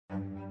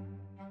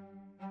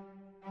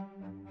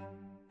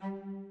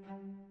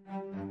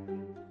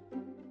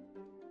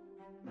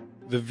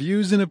The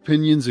views and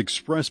opinions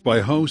expressed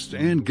by host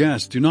and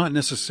guests do not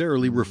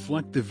necessarily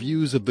reflect the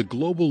views of the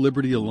Global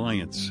Liberty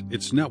Alliance,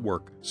 its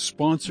network,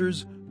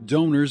 sponsors,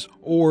 donors,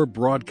 or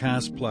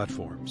broadcast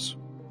platforms.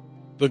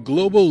 The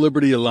Global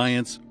Liberty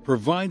Alliance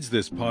provides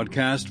this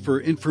podcast for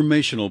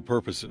informational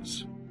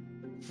purposes.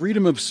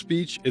 Freedom of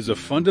speech is a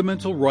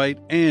fundamental right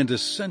and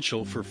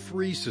essential for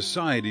free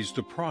societies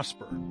to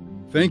prosper.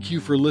 Thank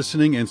you for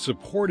listening and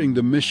supporting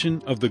the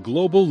mission of the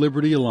Global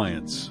Liberty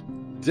Alliance,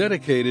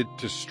 dedicated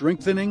to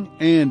strengthening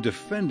and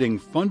defending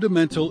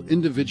fundamental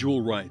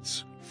individual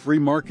rights, free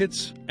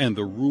markets, and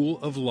the rule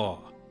of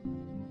law.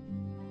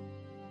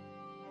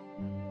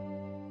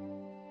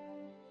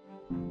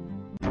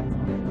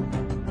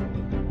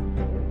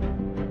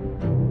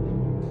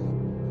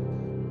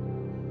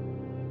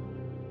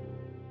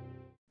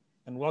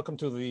 And welcome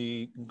to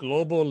the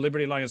Global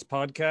Liberty Alliance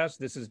podcast.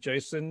 This is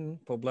Jason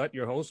Poblet,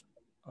 your host,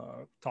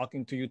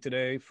 talking to you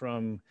today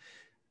from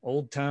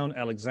Old Town,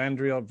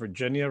 Alexandria,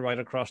 Virginia, right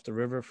across the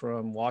river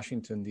from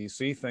Washington,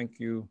 D.C. Thank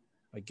you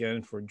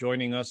again for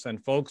joining us.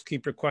 And folks,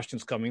 keep your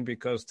questions coming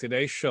because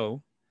today's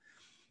show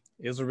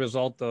is a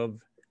result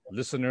of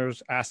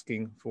listeners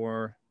asking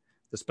for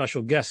the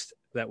special guest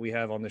that we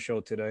have on the show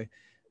today.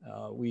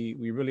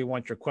 We really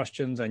want your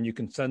questions, and you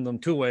can send them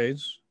two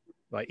ways,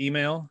 by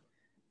email,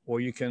 or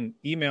you can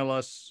email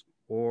us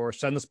or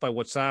send us by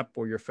WhatsApp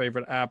or your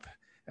favorite app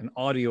an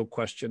audio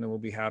question, and we'll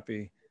be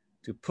happy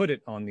to put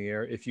it on the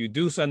air. If you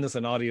do send us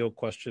an audio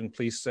question,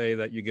 please say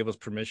that you give us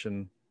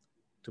permission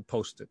to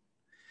post it.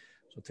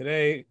 So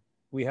today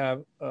we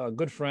have a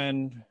good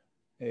friend,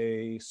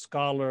 a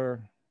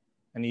scholar,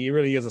 and he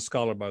really is a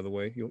scholar, by the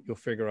way. You'll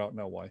figure out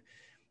now why.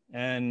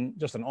 And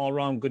just an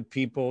all-around good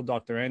people,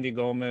 Dr. Andy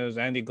Gomez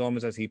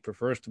as he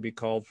prefers to be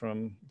called,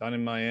 from down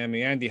in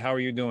Miami. Andy, how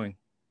are you doing?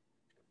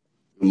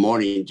 Good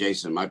morning,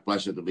 Jason. My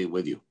pleasure to be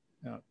with you.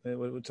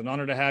 It's an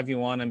honor to have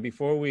you on. And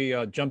before we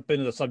jump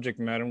into the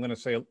subject matter, I'm going to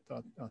say,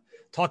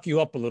 talk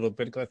you up a little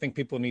bit because I think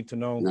people need to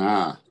know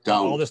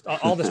all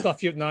the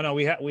stuff you. No,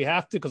 we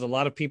have to, because a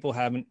lot of people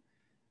haven't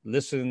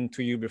listened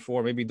to you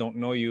before, maybe don't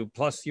know you.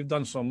 Plus, you've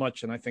done so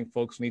much, and I think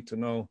folks need to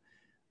know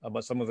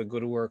about some of the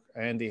good work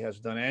Andy has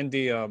done.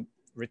 Andy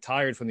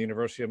retired from the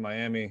University of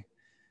Miami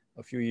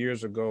a few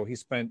years ago. He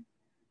spent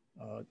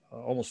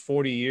almost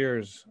 40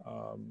 years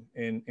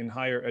in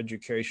higher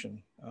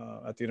education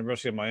at the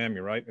University of Miami,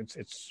 right?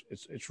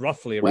 It's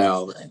roughly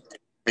around,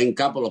 in a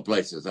couple of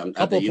places.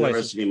 At the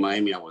University of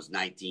Miami, I was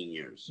 19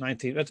 years.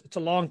 19. It's a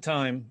long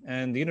time,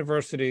 and the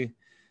university,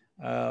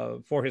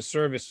 for his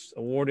service,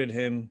 awarded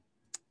him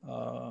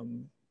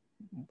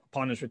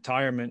upon his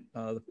retirement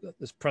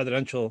this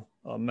presidential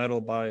medal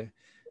by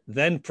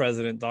then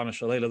President Donna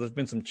Shalala. There's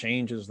been some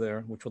changes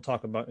there, which we'll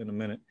talk about in a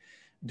minute.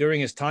 During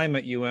his time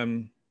at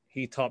UM,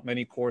 he taught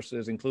many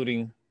courses,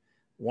 including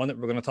one that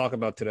we're going to talk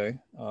about today,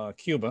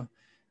 Cuba,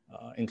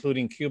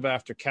 including Cuba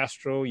after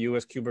Castro,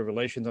 US-Cuba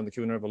relations on the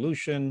Cuban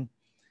Revolution.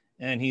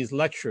 And he's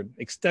lectured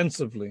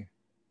extensively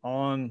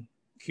on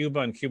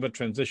Cuba and Cuba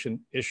transition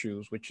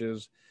issues, which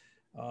is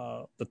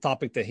the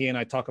topic that he and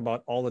I talk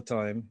about all the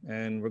time.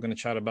 And we're going to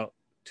chat about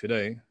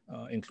today,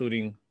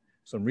 including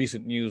some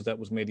recent news that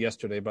was made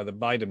yesterday by the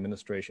Biden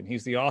administration.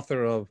 He's the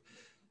author of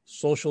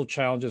Social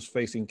Challenges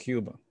Facing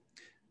Cuba.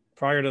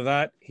 Prior to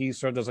that, he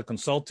served as a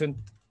consultant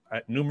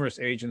at numerous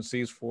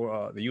agencies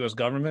for the U.S.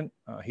 government.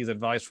 He's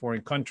advised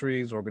foreign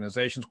countries,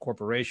 organizations,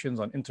 corporations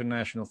on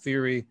international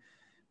theory,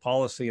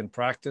 policy, and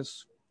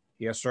practice.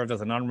 He has served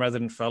as a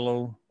non-resident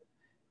fellow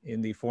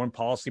in the foreign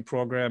policy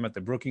program at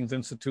the Brookings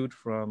Institute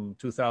from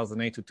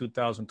 2008 to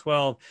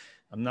 2012.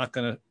 I'm not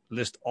going to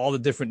list all the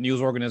different news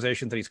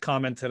organizations that he's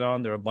commented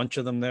on. There are a bunch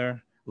of them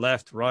there,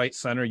 left, right,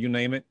 center, you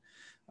name it.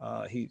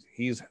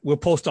 We'll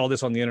post all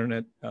this on the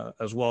internet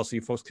as well, so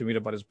you folks can read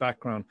about his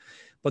background.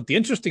 But the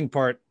interesting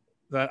part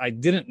that I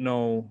didn't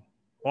know,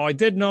 well, I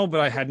did know,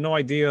 but I had no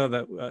idea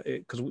that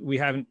because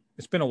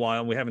it's been a while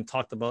and we haven't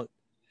talked about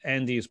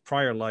Andy's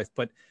prior life.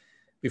 But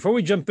before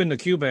we jump into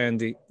Cuba,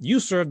 Andy,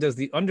 you served as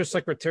the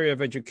Undersecretary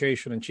of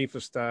Education and Chief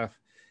of Staff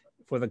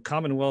for the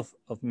Commonwealth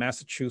of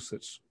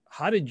Massachusetts.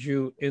 How did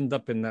you end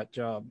up in that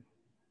job?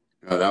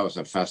 Oh, that was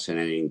a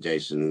fascinating,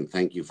 Jason, and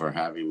thank you for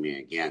having me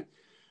again.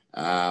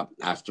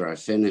 After I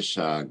finished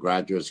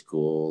graduate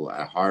school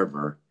at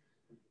Harvard,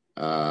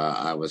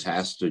 I was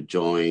asked to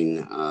join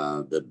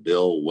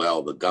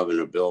the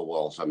Governor Bill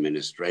Well's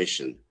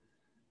administration.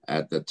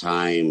 At the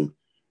time,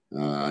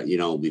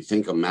 we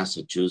think of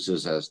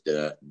Massachusetts as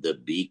the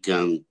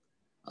beacon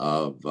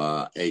of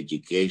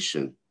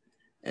education.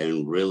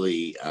 And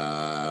really,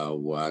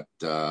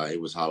 it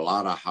was a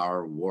lot of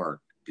hard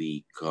work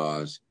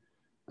because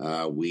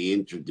we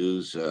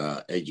introduced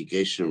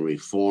education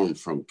reform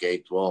from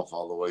K-12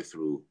 all the way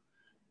through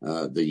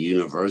the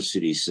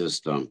university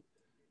system.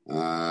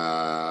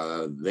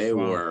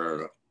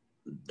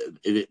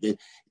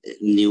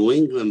 New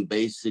England,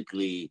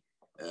 basically,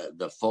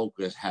 the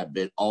focus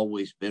had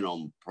always been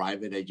on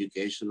private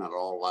education at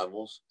all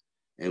levels.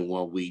 And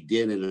what we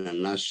did in a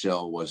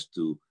nutshell was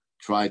to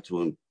try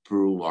to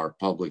improve our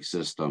public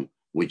system,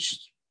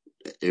 which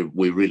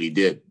we really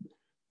did.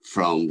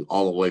 from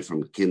all the way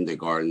from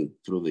kindergarten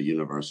through the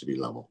university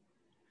level.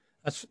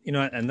 That's,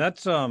 and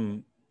that's,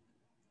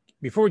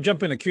 before we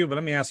jump into Cuba,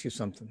 let me ask you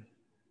something,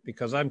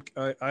 because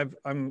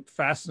I'm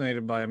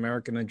fascinated by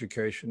American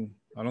education.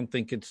 I don't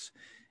think it's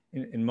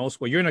in most,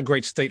 well, you're in a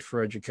great state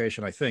for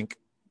education, I think,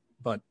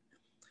 but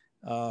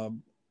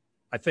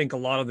I think a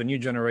lot of the new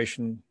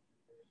generation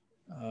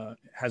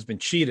has been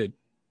cheated,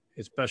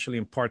 especially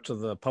in parts of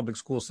the public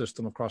school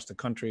system across the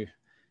country.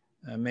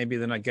 Maybe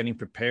they're not getting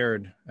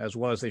prepared as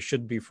well as they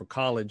should be for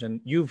college.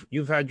 And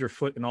you've had your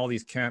foot in all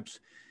these camps.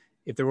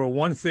 If there were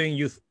one thing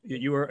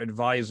you were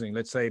advising,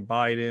 let's say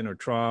Biden or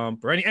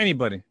Trump or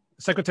anybody,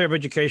 Secretary of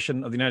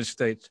Education of the United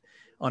States,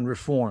 on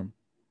reform,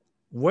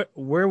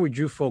 where would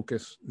you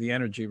focus the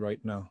energy right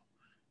now?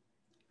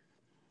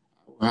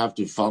 We have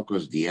to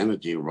focus the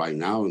energy right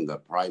now in the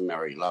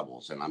primary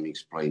levels, and I'm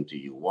explaining to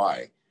you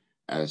why.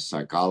 As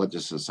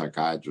psychologists and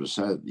psychiatrists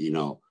said,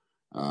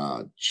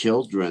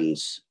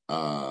 children's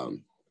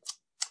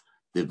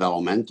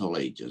developmental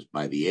ages,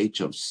 by the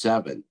age of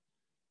 7,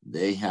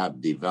 they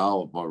have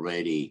developed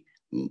already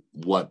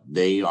what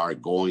they are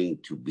going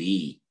to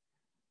be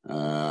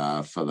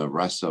for the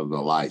rest of their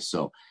life.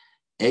 So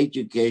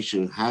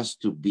education has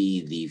to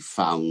be the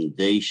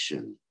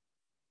foundation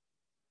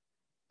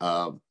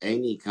of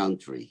any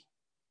country,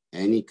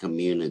 any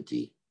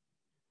community,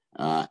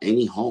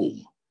 any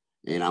home.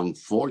 And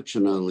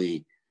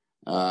unfortunately,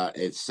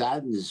 it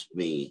saddens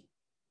me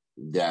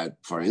that,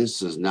 for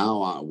instance,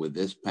 now with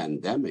this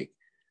pandemic,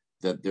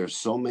 that there's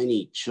so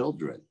many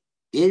children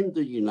in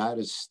the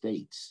United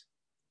States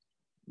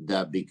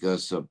that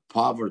because of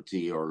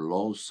poverty or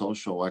low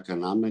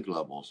socioeconomic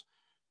levels,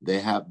 they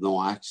have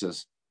no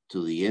access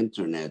to the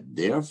internet.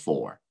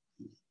 Therefore,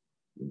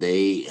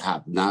 they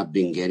have not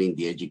been getting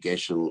the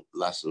education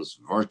lessons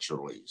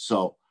virtually.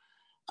 So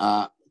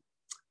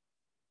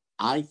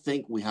I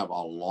think we have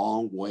a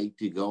long way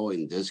to go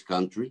in this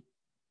country.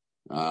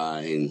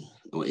 And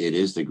it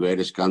is the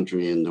greatest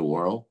country in the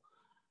world.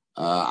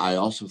 I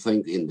also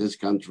think in this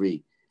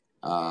country,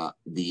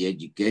 the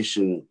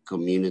education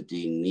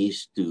community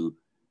needs to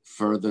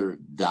further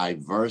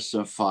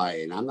diversify.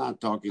 And I'm not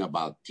talking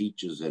about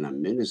teachers and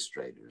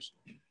administrators.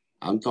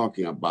 I'm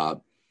talking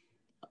about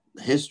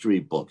history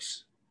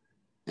books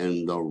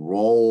and the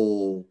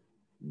role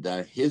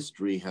that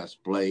history has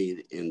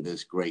played in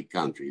this great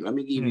country. Let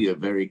me give you a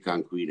very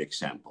concrete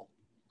example,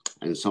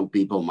 and some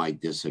people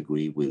might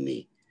disagree with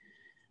me.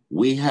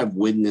 We have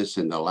witnessed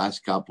in the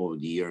last couple of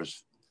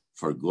years,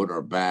 for good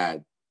or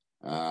bad,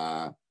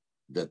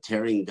 the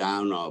tearing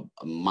down of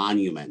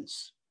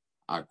monuments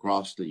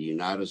across the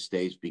United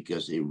States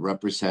because it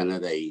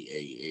represented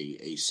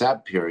a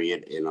sad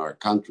period in our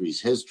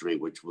country's history,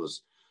 which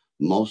was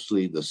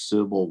mostly the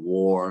Civil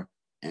War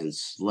and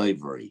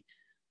slavery.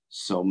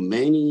 So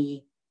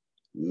many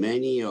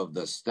of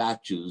the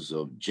statues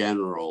of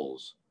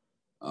generals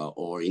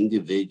or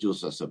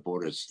individuals that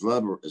supported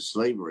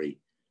slavery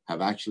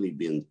have actually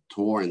been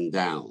torn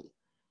down.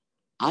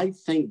 I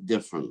think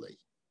differently.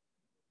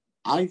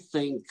 I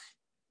think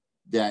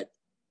that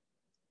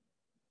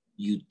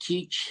you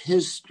teach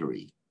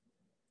history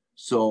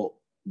so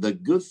the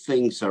good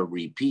things are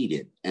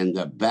repeated and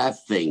the bad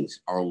things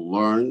are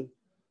learned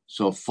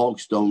so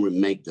folks don't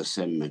make the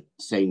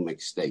same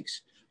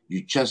mistakes.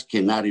 You just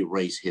cannot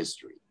erase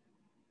history.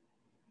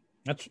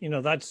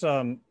 That's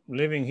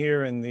living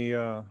here in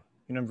the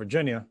in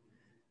Virginia.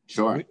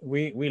 Sure.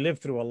 We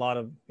lived through a lot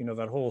of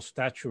that whole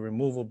statue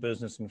removal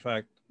business. In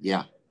fact,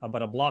 yeah,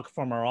 about a block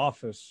from our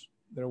office,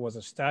 there was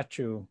a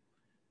statue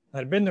that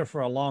had been there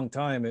for a long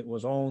time. It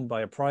was owned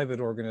by a private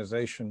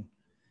organization,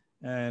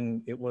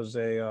 and it was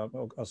a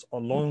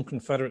lone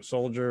Confederate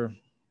soldier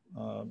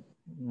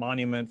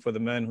monument for the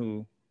men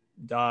who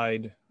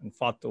died and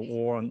fought the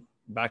war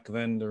back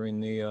then during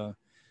the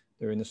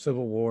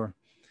Civil War.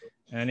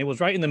 And it was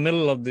right in the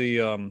middle of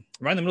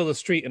the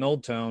street in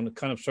Old Town. It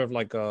kind of served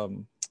like a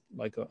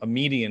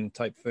median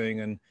type thing,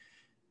 and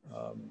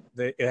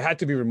it had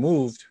to be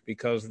removed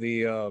because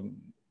the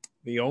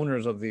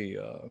owners of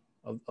the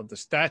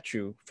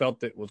statue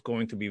felt it was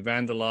going to be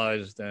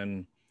vandalized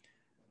and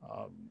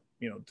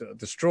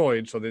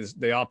destroyed. So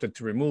they opted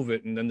to remove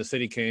it, and then the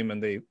city came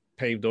and they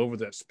paved over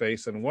that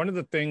space. And one of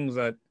the things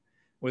that,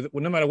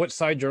 no matter what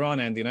side you're on,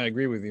 Andy, and I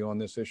agree with you on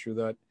this issue,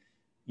 that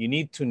you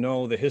need to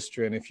know the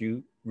history, and if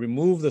you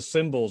remove the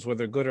symbols,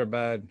 whether good or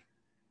bad,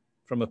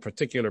 from a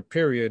particular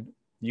period,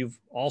 you've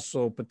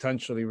also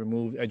potentially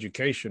removed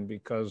education,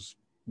 because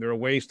there are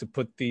ways to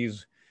put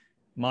these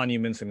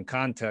monuments in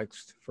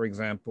context, for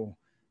example,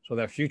 so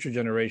that future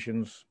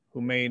generations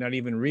who may not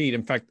even read.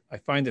 In fact, I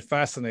find it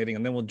fascinating,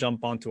 and then we'll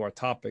jump onto our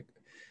topic.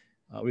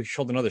 We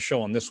showed another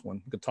show on this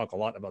one. We could talk a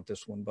lot about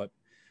this one, but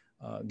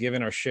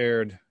given our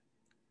shared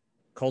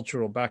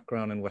cultural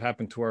background and what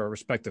happened to our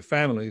respective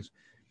families,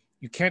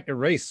 you can't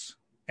erase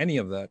any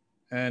of that.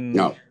 And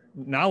no.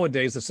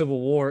 Nowadays, the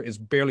Civil War is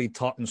barely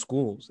taught in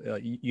schools.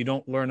 You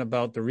don't learn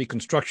about the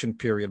Reconstruction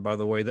period, by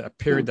the way, the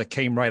period that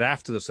came right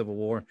after the Civil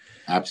War.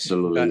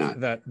 Absolutely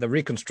not. That the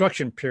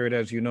Reconstruction period,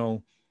 as you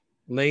know,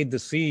 laid the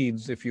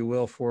seeds, if you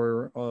will,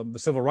 for the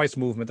civil rights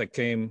movement that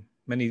came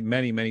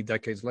many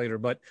decades later.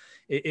 But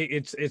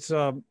it's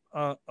a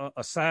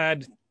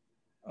sad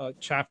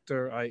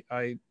chapter.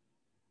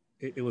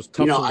 It was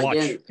tough to watch.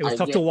 It was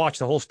tough to watch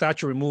the whole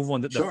statue removal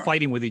and the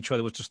fighting with each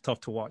other was just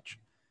tough to watch.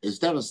 It's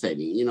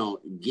devastating,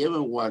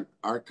 given what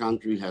our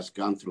country has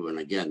gone through. And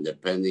again,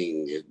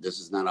 this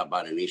is not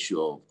about an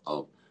issue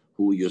of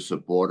who you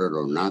supported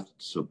or not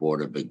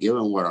supported, but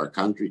given what our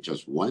country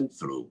just went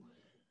through,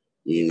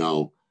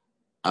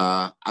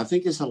 I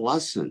think it's a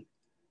lesson.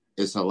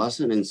 It's a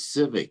lesson in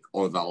civic,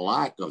 or the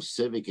lack of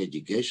civic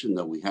education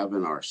that we have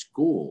in our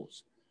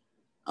schools.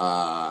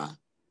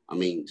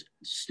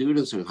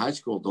 Students in high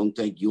school don't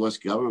take U.S.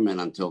 government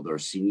until their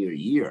senior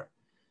year.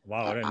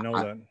 Wow, I didn't know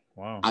that.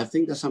 Wow. I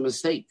think that's a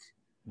mistake.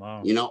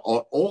 Wow.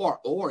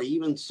 Or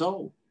even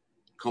so,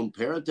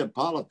 comparative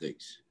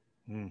politics.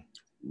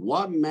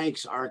 What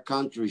makes our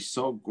country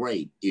so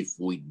great if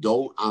we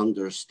don't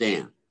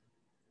understand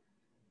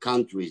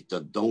countries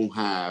that don't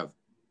have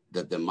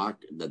the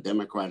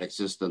democratic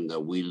system that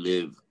we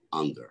live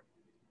under?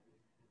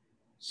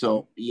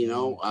 So,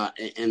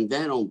 and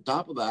then on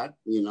top of that,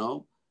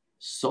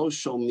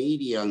 social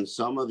media and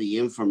some of the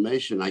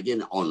information,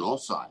 again, on all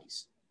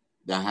sides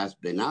that has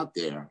been out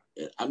there.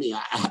 I mean,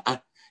 I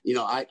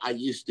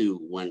used to,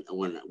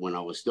 when I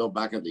was still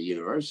back at the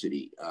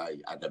university,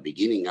 at the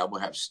beginning, I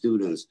would have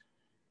students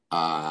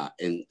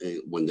and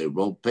when they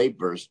wrote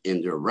papers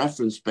in their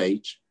reference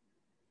page,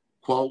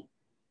 quote,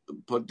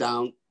 put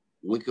down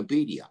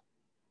Wikipedia.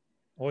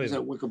 I said,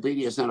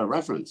 Wikipedia is not a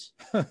reference.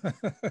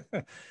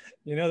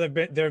 There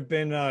have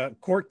been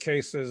court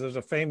cases. There's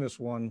a famous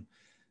one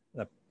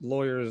that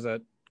lawyers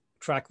that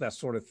track that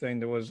sort of thing.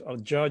 There was a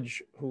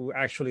judge who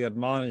actually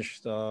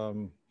admonished a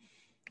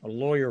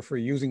lawyer for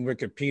using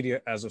Wikipedia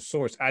as a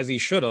source, as he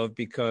should have,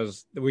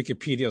 because the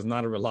Wikipedia is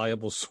not a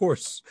reliable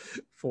source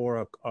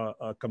for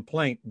a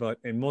complaint. But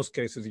in most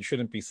cases, you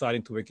shouldn't be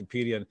citing to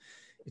Wikipedia.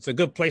 It's a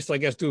good place to, I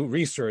guess, do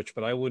research,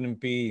 but I wouldn't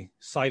be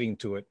citing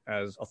to it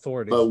as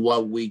authority. But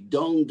what we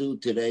don't do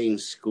today in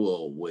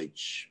school,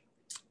 which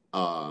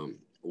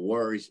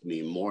worries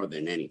me more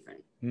than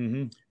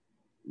anything,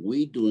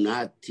 we do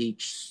not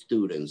teach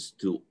students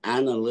to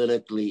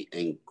analytically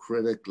and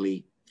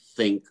critically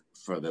think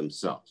for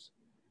themselves.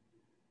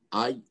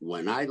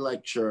 When I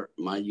lecture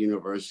my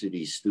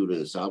university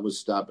students, I would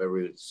stop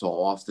every so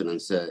often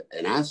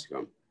and ask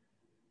them,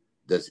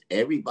 does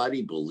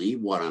everybody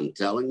believe what I'm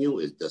telling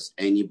you? Does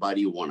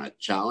anybody want to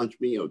challenge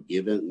me or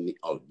give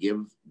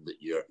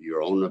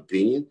your own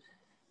opinion?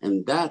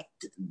 And that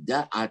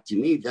to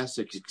me, that's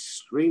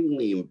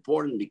extremely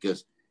important,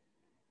 because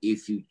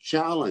if you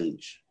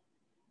challenge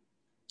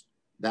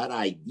that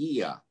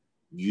idea,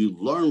 you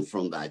learn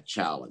from that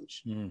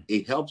challenge.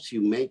 It helps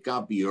you make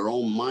up your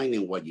own mind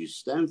and what you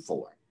stand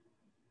for,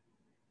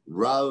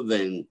 rather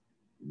than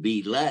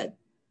be led.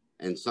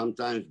 And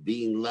sometimes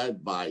being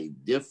led by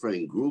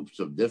different groups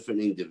of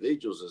different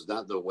individuals is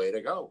not the way to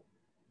go.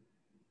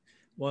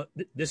 Well,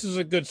 this is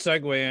a good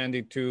segue,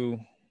 Andy, to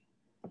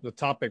the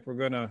topic we're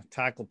going to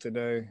tackle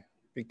today,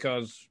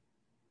 because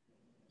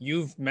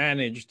you've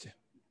managed,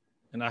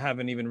 and I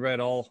haven't even read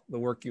all the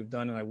work you've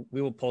done, and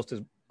we will post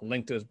a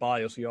link to his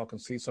bio so y'all can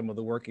see some of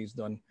the work he's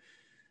done.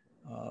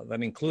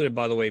 That included,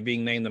 by the way,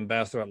 being named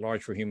Ambassador at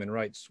Large for Human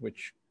Rights,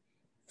 which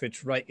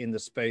fits right in the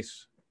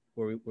space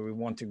where we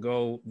want to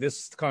go.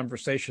 This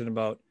conversation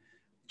about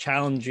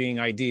challenging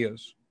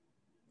ideas.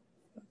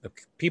 The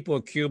people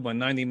of Cuba,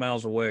 90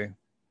 miles away,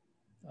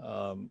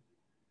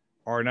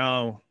 are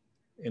now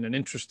in an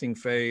interesting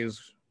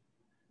phase,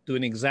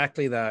 doing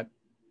exactly that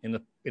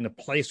in a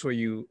place where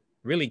you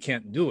really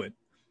can't do it.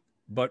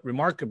 But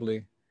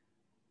remarkably,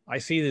 I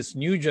see this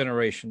new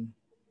generation,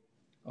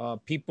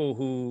 people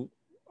who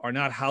are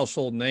not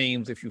household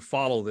names if you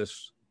follow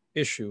this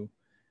issue,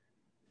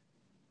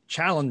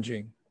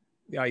 challenging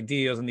the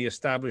ideas and the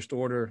established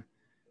order,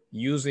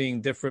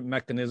 using different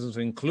mechanisms,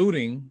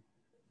 including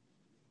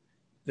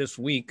this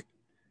week,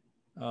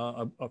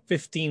 a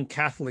 15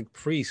 Catholic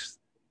priests,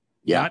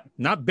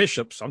 not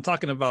bishops. I'm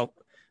talking about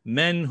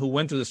men who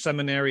went to the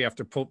seminary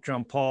after Pope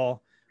John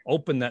Paul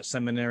opened that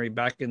seminary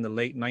back in the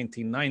late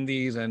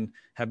 1990s and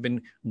have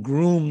been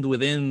groomed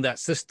within that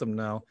system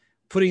now,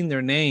 putting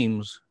their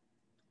names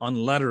on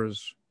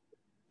letters,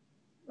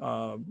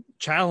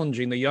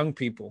 challenging the young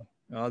people.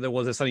 There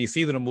was a San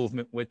Isidro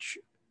movement, which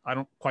I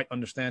don't quite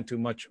understand too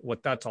much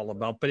what that's all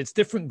about, but it's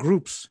different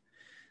groups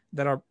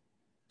that are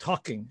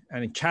talking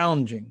and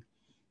challenging.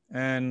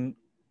 And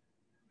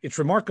it's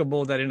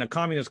remarkable that in a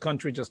communist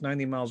country just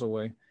 90 miles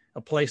away,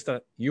 a place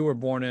that you were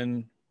born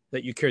in,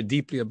 that you care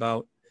deeply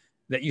about,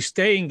 that you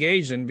stay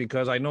engaged in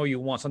because I know you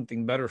want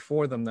something better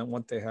for them than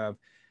what they have.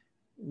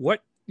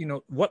 What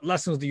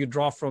lessons do you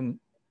draw from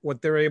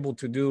what they're able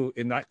to do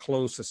in that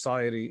closed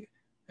society,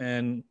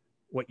 and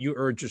what you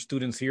urge your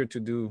students here to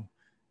do?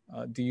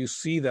 Do you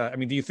see that? I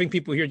mean, do you think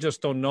people here just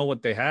don't know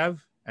what they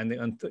have?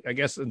 And I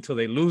guess until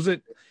they lose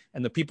it,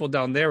 and the people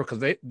down there, because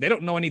they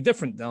don't know any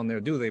different down there,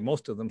 do they?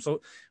 Most of them.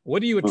 So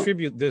what do you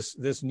attribute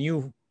this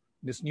new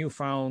this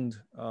newfound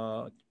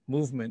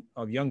movement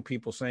of young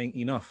people saying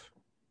enough?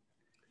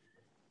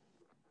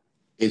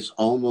 It's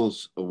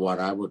almost what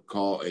I would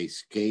call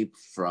escape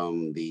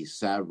from the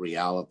sad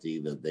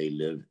reality that they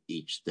live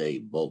each day,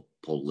 both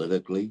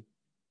politically,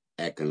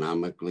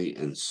 economically,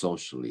 and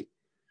socially.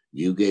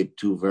 You gave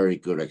two very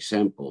good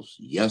examples.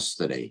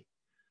 Yesterday,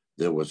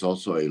 there was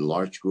also a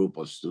large group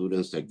of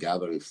students that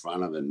gathered in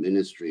front of the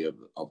Ministry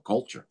of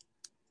Culture.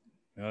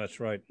 Yeah,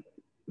 that's right.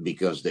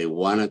 Because they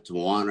wanted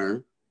to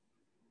honor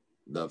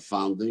the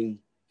founding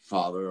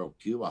father of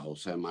Cuba,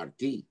 Jose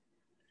Marti.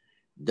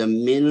 The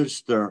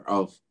Minister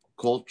of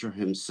Culture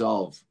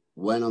himself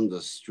went on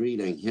the street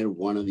and hit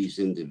one of these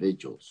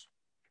individuals.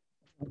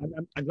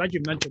 I'm glad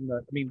you mentioned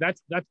that. I mean,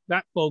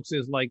 that folks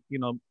is like, you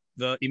know,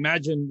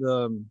 imagine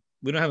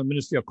we don't have a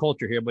Ministry of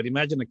Culture here, but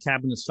imagine a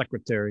cabinet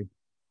secretary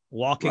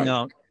walking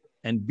out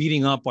and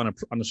beating up on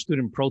a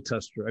student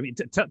protester. I mean,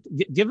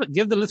 give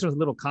the listeners a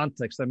little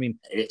context. I mean,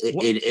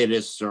 it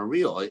is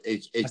surreal.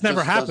 It's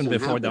never happened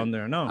before down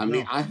there. No, I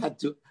mean,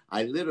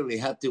 I literally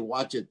had to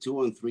watch it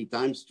 2 and 3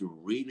 times to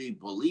really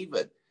believe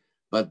it.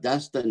 But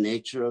that's the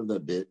nature of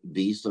the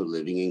beast of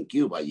living in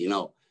Cuba. You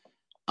know,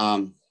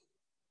 I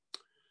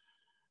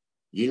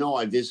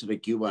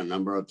visited Cuba a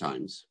number of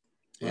times.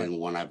 Right. And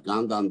when I've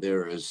gone down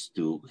there is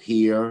to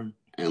hear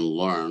and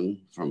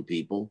learn from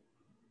people,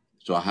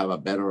 so I have a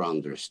better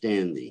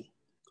understanding.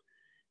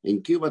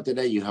 In Cuba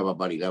today, you have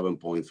about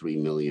 11.3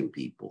 million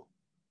people.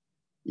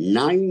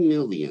 9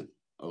 million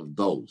of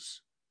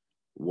those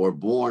were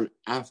born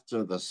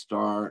after the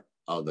start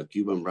of the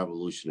Cuban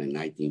Revolution in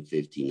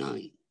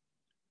 1959.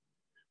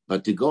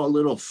 But to go a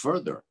little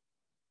further,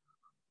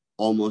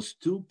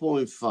 almost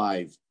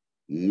 2.5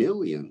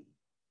 million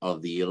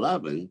of the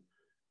 11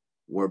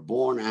 were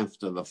born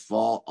after the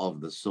fall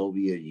of the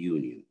Soviet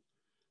Union.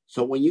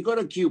 So when you go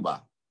to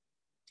Cuba,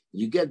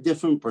 you get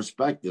different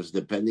perspectives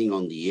depending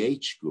on the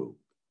age group.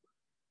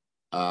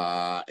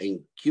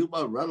 In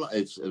Cuba,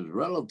 it's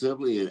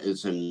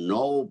a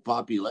no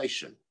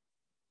population,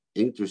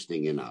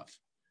 interesting enough.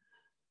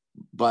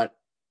 But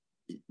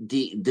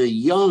the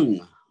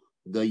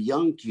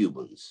young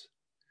Cubans,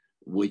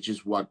 which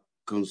is what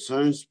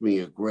concerns me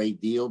a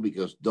great deal,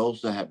 because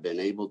those that have been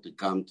able to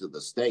come to the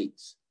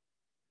States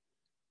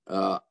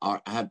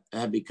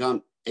have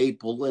become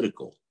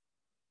apolitical.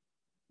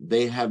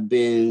 They have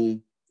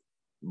been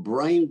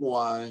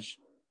brainwashed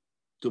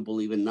to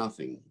believe in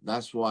nothing.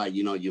 That's why,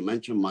 you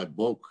mentioned my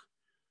book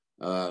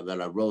that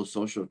I wrote,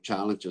 Social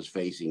Challenges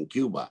Facing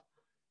Cuba,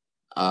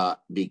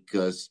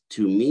 because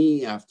to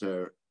me,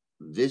 after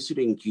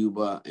visiting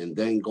Cuba and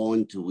then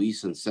going to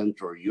East and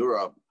Central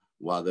Europe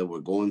while they were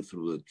going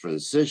through the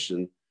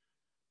transition,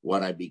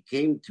 what I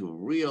became to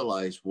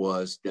realize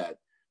was that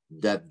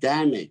the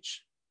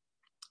damage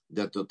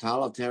that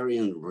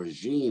totalitarian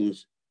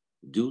regimes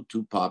do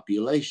to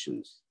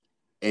populations,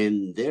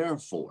 and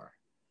therefore,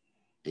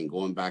 and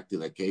going back to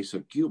the case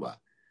of Cuba,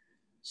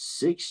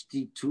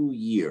 62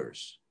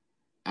 years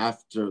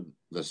after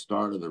the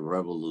start of the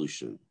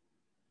revolution,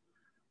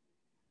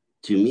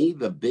 to me,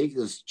 the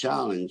biggest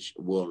challenge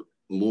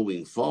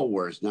moving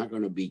forward is not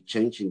going to be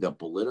changing the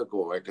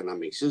political or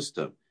economic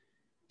system.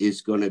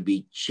 It's going to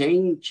be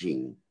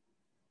changing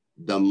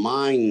the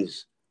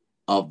minds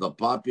of the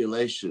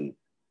population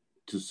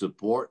to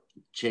support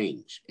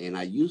change. And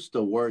I use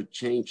the word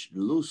change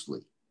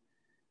loosely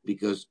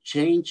because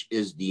change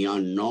is the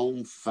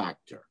unknown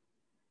factor.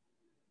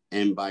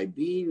 And by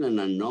being an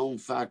unknown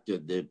factor,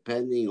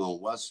 depending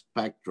on what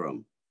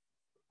spectrum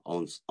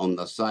on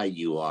the side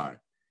you are,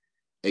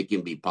 it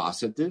can be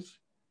positive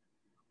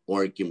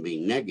or it can be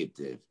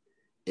negative.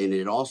 And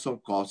it also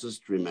causes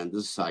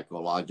tremendous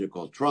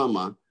psychological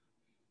trauma.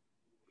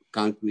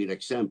 Concrete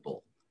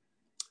example.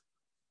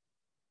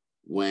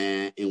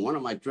 When in one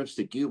of my trips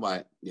to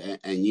Cuba,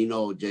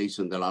 and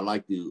Jason, that I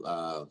like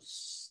to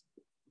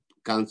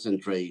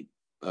concentrate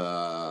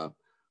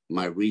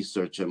my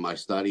research and my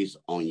studies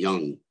on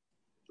young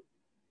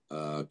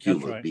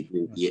Cuba,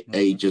 between the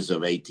ages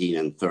of 18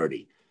 and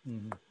 30.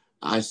 Mm-hmm.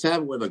 I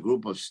sat with a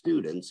group of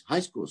students, high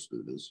school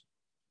students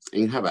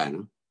in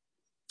Havana,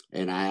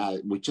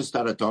 and we just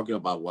started talking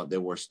about what they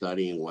were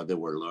studying, what they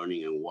were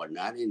learning and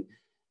whatnot. And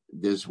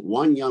this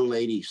one young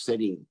lady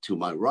sitting to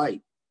my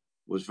right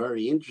was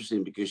very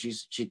interesting because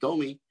she told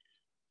me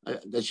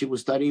that she was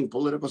studying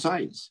political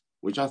science,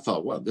 which I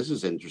thought, well, this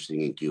is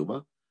interesting in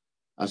Cuba.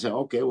 I said,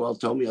 okay, well,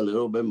 tell me a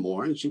little bit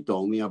more. And she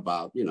told me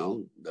about,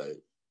 the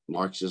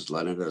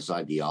Marxist-Leninist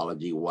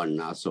ideology,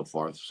 whatnot, so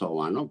forth, so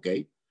on.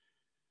 Okay.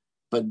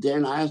 But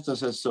then I asked her, I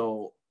said,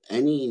 so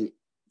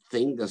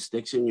anything that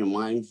sticks in your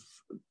mind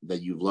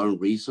that you've learned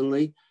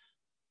recently?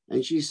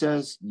 And she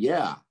says,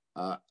 yeah,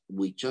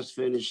 we just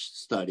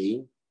finished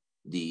studying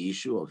the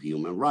issue of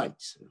human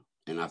rights.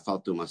 And I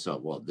thought to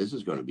myself, well, this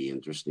is going to be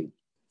interesting.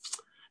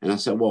 And I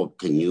said, well,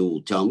 can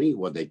you tell me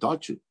what they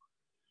taught you?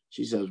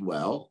 She says,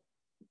 well,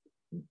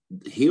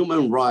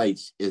 human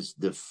rights is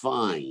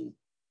defined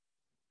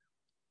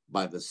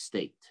by the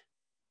state.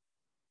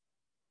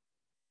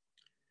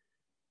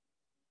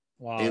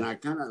 Wow. And I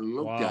kind of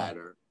looked at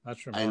her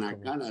That's And I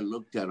remarkable. kind of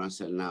looked at it and I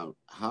said, now,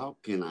 how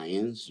can I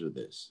answer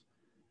this?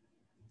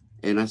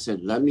 And I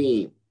said, let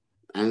me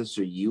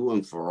answer you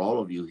and for all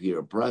of you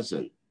here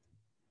present.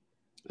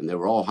 And they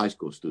were all high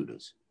school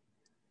students.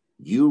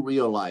 You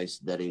realize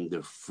that in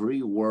the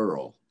free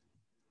world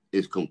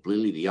is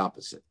completely the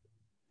opposite.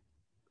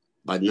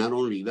 But not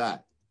only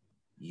that,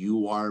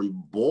 you are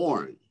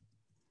born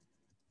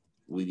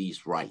with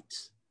these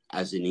rights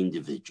as an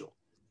individual.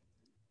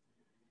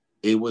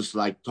 It was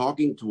like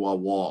talking to a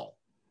wall.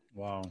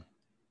 Wow.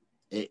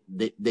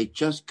 They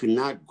just could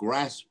not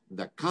grasp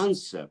the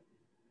concept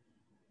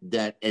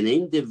that an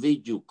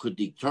individual could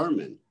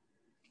determine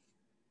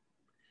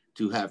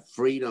to have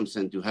freedoms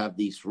and to have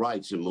these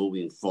rights and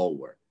moving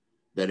forward,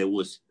 that it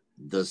was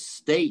the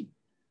state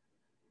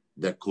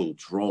that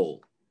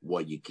control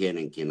what you can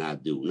and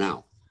cannot do.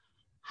 Now,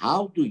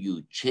 how do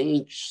you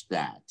change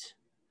that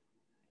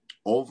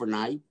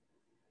overnight?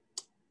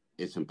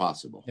 It's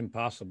impossible.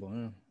 Impossible.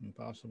 Yeah,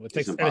 impossible.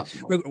 It's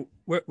impossible.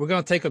 We're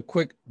going to take a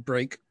quick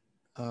break,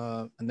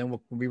 and then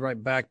we'll be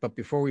right back. But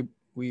before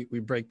we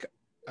break,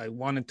 I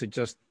wanted to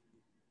just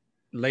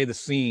lay the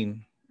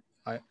scene.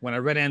 When I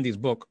read Andy's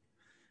book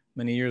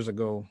many years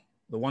ago,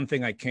 the one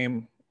thing I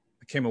came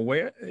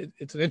away,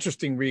 it's an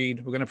interesting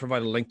read. We're going to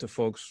provide a link to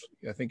folks.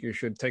 I think you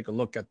should take a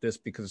look at this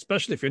because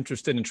especially if you're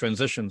interested in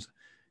transitions,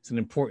 it's an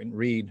important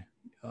read.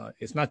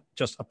 It's not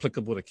just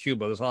applicable to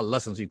Cuba. There's a lot of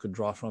lessons you could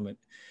draw from it.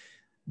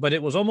 But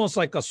it was almost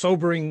like a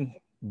sobering,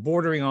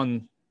 bordering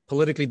on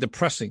politically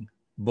depressing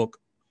book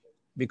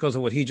because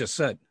of what he just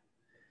said.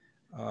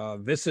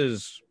 This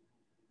is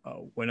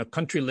when a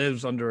country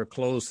lives under a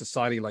closed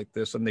society like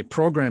this and they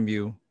program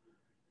you.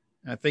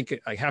 I think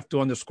I have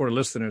to underscore to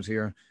listeners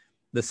here,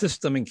 the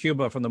system in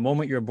Cuba from the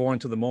moment you're born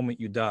to the moment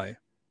you die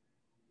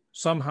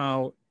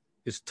somehow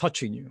is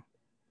touching you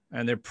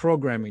and they're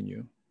programming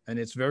you. And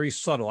it's very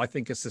subtle. I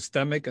think it's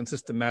systemic and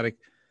systematic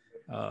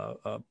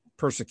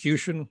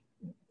persecution.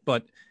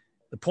 But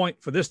the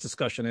point for this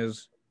discussion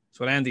is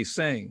what Andy's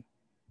saying.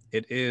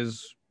 It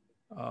is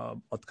a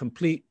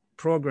complete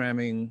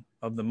programming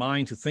of the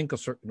mind to think a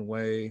certain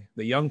way.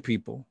 The young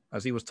people,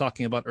 as he was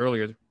talking about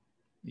earlier,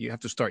 you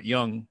have to start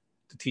young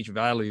to teach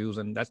values,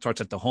 and that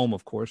starts at the home,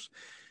 of course.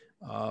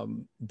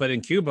 But in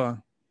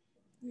Cuba,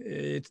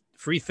 it's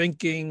free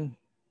thinking,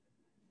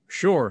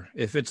 sure,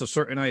 if it's a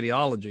certain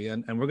ideology.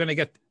 And we're going to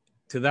get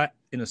to that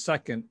in a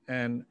second.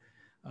 And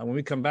when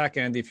we come back,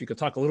 Andy, if you could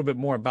talk a little bit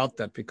more about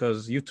that,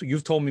 because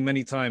you've told me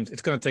many times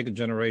it's going to take a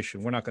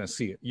generation. We're not going to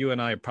see it. You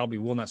and I probably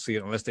will not see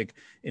it unless they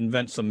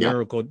invent some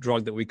miracle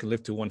drug that we can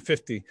live to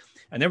 150.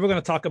 And then we're going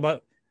to talk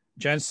about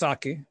Jan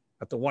Psaki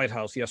at the White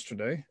House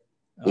yesterday.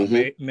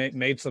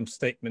 Made some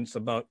statements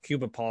about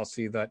Cuba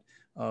policy that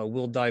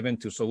we'll dive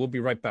into. So we'll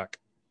be right back.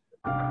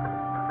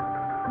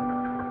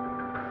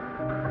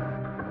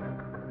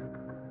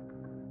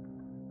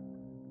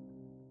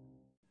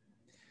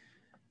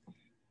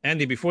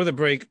 Andy, before the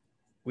break,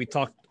 we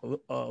talked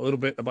a little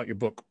bit about your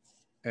book.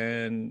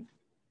 And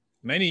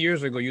many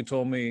years ago, you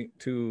told me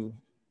to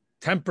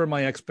temper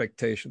my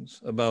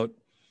expectations about,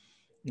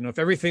 if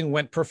everything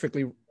went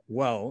perfectly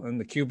well and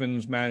the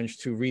Cubans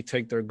managed to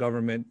retake their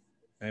government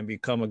and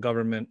become a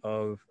government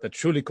that's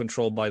truly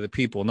controlled by the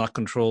people, not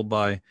controlled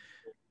by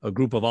a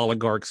group of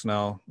oligarchs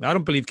now. I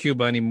don't believe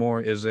Cuba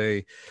anymore is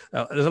there's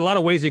a lot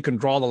of ways you can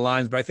draw the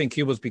lines, but I think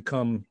Cuba's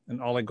become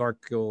an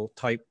oligarchical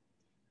type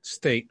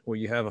state where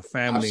you have a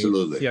family.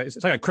 Absolutely. Yeah,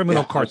 it's like a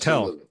criminal cartel.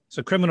 Absolutely. It's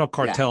a criminal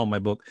cartel in my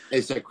book.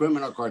 It's a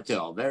criminal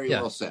cartel. Very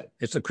well said.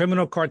 It's a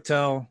criminal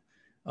cartel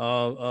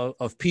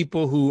of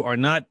people who are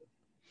not,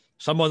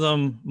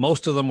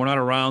 most of them were not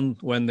around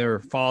when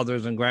their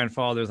fathers and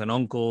grandfathers and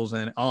uncles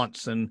and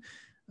aunts and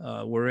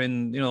were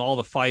in, all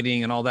the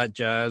fighting and all that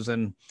jazz.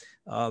 And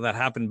that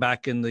happened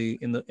back in the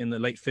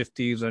late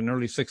 50s and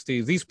early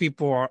 60s. These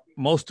people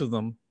most of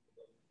them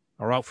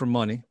are out for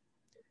money.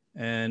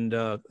 And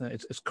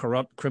it's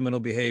corrupt criminal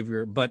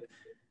behavior,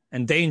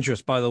 and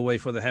dangerous, by the way,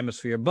 for the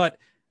hemisphere. But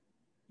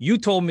you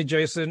told me,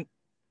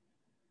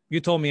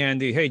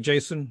 Andy, hey,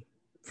 Jason,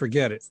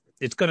 forget it.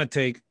 It's going to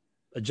take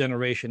a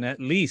generation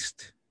at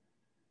least.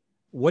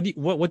 What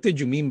did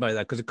you mean by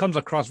that? Because it comes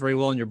across very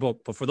well in your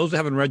book. But for those who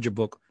haven't read your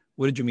book,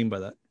 what did you mean by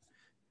that?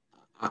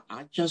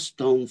 I just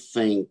don't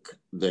think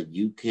that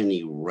you can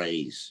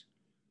erase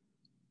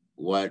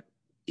what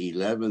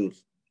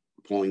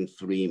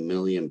 11.3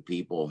 million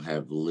people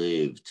have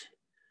lived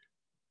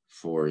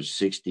for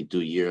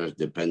 62 years,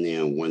 depending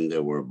on when they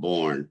were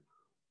born,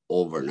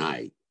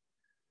 overnight.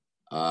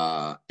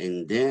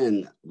 And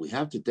then we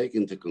have to take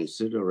into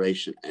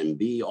consideration and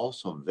be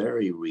also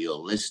very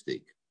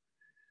realistic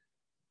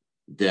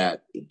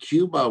that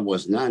Cuba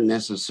was not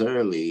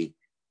necessarily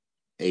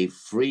a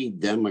free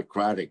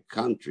democratic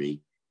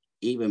country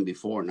even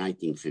before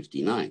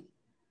 1959.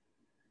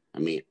 I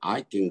mean,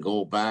 I can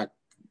go back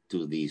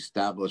to the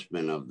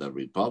establishment of the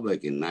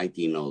Republic in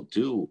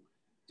 1902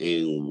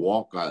 and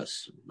walk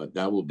us, but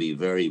that would be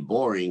very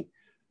boring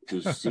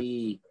to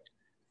see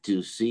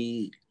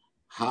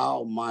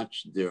how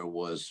much there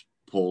was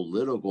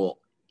political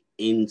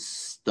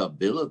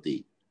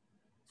instability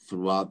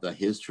throughout the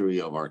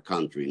history of our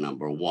country,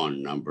 number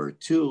one. Number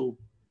two,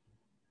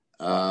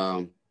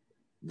 the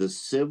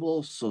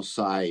civil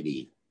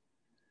society,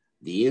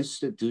 the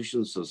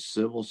institutions of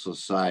civil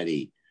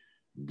society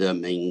that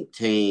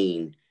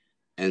maintain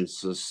and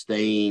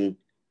sustain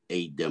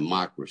a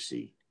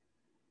democracy,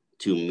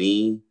 to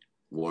me,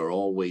 were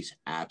always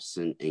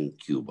absent in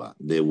Cuba.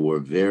 They were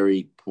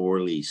very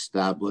poorly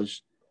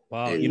established.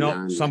 Wow, you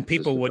know, some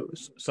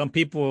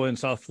people in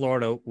South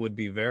Florida would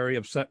be very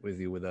upset with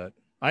you with that.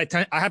 I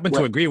happen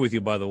to agree with you,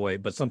 by the way,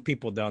 but some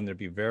people down there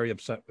be very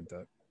upset with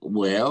that.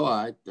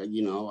 Well,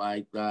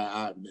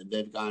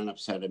 they've gotten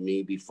upset at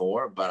me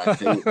before, but I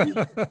think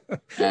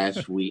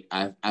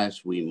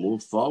as we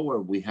move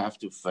forward, we have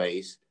to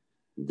face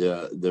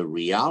the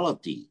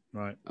reality.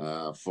 Right.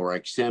 For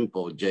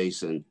example,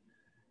 Jason,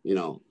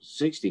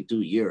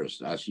 62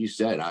 years, as you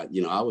said,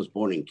 I was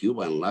born in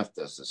Cuba and left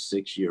as a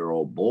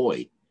 6-year-old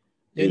boy.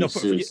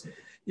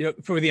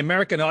 For the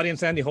American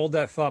audience, Andy, hold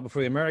that thought. But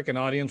for the American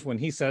audience, when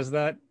he says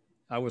that,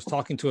 I was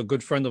talking to a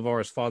good friend of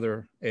ours,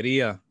 Father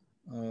Eria,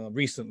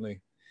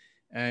 recently,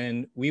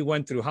 and we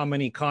went through how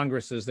many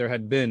Congresses there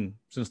had been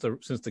since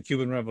the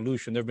Cuban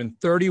Revolution. There have been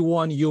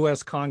 31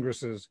 U.S.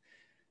 Congresses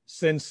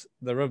since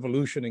the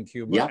revolution in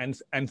Cuba, yeah.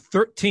 and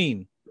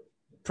 13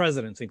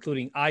 presidents,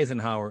 including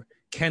Eisenhower,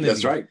 Kennedy,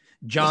 That's right.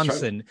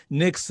 Johnson, That's right.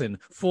 Nixon,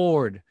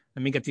 Ford.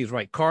 Let me get these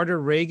right: Carter,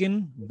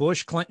 Reagan,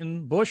 Bush,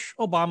 Clinton, Bush,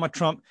 Obama,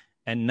 Trump,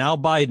 and now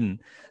Biden.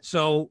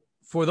 So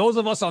for those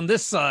of us on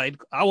this side,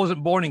 I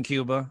wasn't born in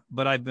Cuba,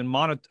 but I've been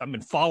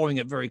following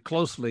it very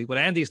closely. What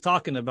Andy's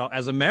talking about,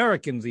 as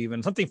Americans,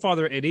 even something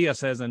Father Edia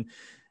says, and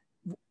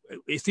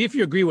see if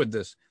you agree with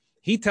this.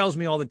 He tells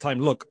me all the time,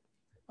 look,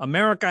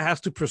 America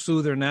has to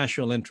pursue their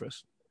national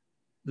interests.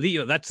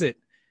 That's it.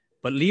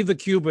 But leave the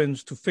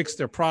Cubans to fix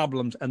their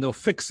problems, and they'll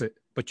fix it.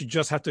 But you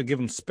just have to give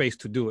them space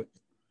to do it.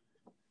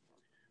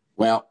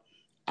 Well,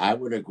 I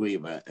would agree,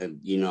 but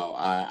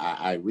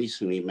I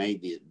recently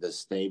made the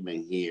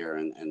statement here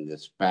and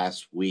this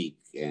past week,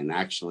 and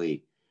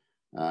actually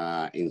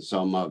in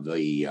some of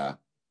the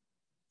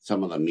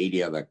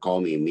media that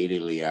called me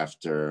immediately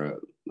after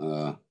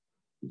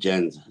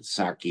Jen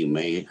Psaki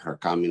made her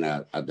comment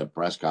at the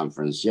press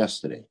conference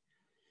yesterday.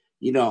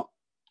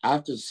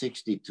 After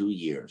 62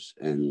 years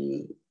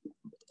and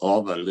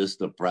all the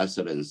list of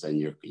presidents,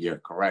 and you're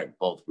correct,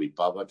 both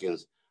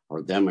Republicans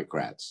or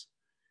Democrats,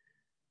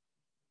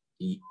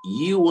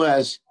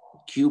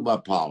 US-Cuba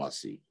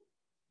policy,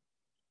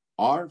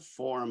 our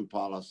foreign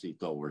policy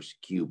towards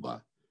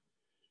Cuba,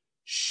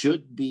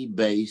 should be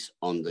based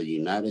on the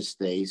United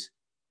States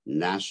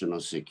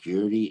national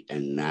security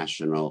and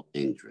national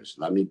interest.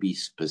 Let me be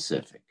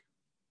specific.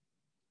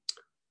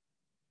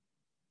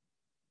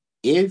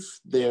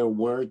 If there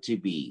were to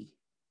be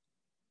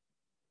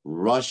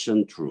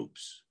Russian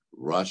troops,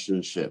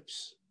 Russian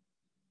ships,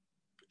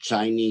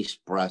 Chinese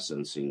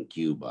presence in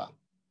Cuba,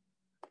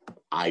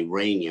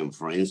 Iranian,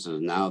 for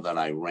instance, now that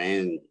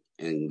Iran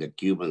and the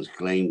Cubans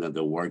claim that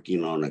they're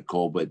working on a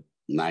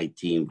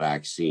COVID-19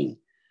 vaccine,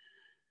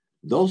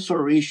 those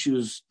are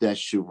issues that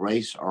should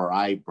raise our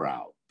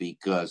eyebrow,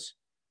 because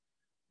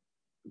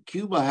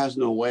Cuba has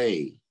no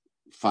way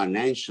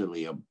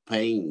financially of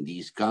paying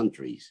these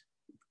countries.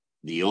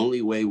 The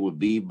only way would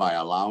be by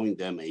allowing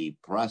them a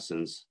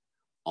presence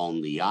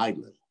on the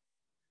island,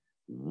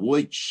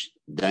 which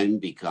then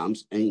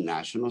becomes a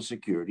national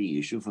security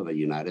issue for the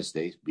United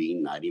States,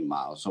 being 90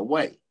 miles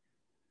away.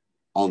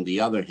 On the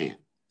other hand,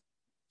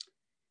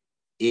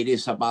 it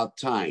is about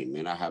time,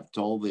 and I have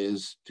told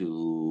this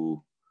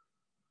to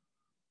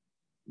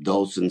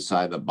those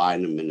inside the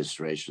Biden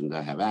administration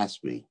that have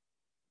asked me,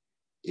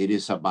 it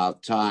is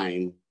about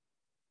time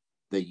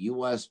the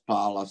U.S.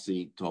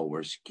 policy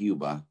towards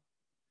Cuba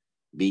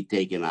be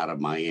taken out of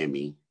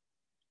Miami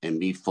and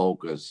be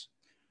focused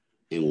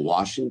in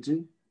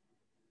Washington,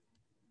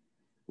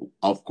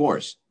 of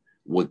course,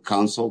 with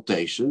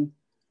consultation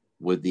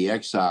with the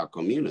exile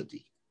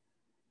community.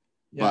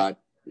 Yeah. But,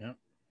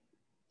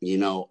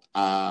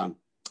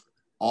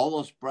 all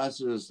those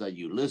presidents that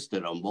you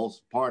listed on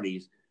both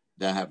parties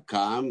that have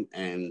come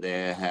and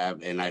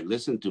and I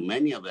listened to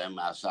many of them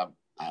as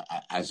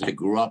I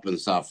grew up in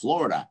South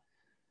Florida,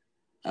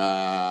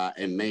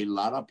 and made a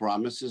lot of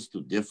promises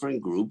to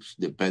different groups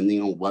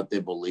depending on what they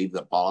believe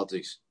the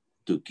politics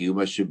to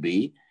Cuba should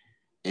be.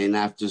 And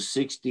after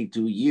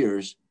 62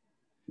 years,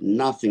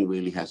 nothing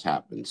really has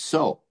happened.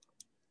 So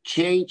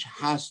change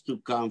has to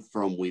come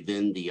from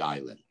within the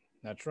island.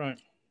 That's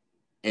right.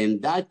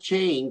 And that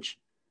change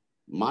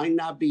might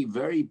not be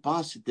very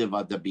positive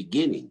at the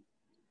beginning.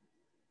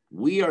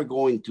 We are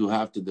going to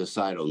have to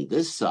decide on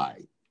this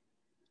side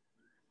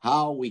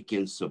how we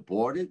can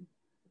support it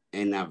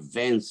and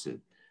advance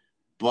it.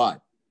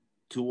 But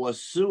to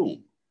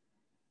assume,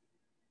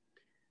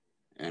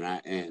 and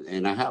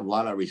I have a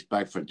lot of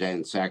respect for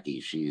Jen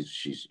Psaki,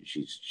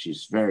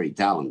 she's very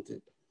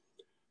talented.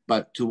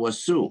 But to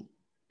assume,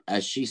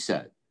 as she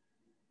said,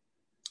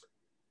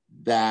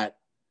 that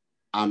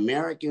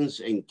Americans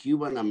and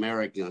Cuban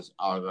Americans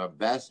are the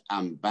best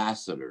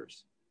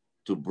ambassadors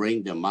to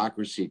bring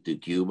democracy to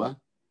Cuba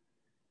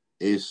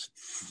is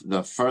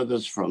the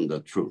furthest from the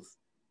truth.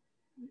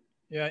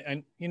 Yeah,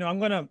 and I'm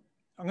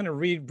gonna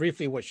read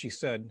briefly what she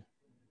said,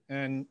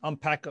 and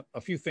unpack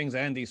a few things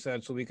Andy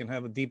said, so we can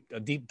have a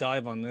deep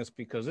dive on this,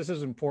 because this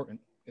is important.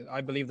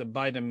 I believe the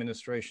Biden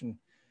administration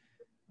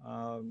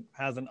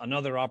has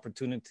another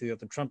opportunity that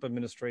the Trump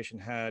administration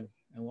had,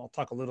 and we'll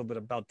talk a little bit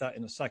about that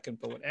in a second.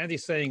 But what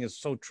Andy's saying is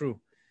so true,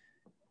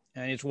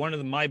 and it's one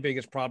of my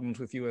biggest problems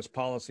with U.S.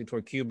 policy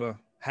toward Cuba,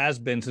 has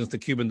been since the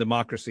Cuban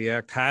Democracy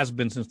Act, has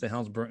been since the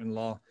Helms-Burton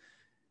Law,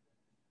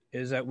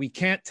 is that we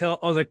can't tell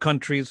other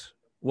countries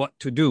what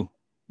to do.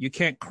 You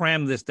can't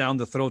cram this down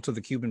the throats of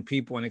the Cuban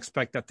people and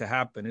expect that to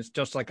happen. It's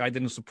just like I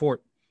didn't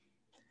support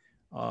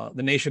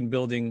the nation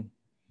building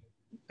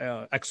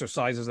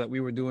exercises that we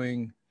were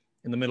doing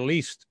in the Middle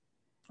East,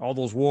 all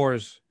those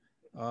wars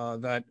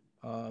that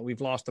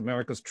we've lost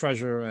America's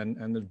treasure,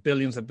 and the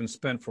billions have been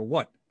spent for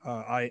what?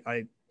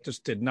 I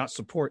just did not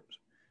support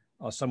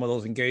some of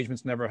those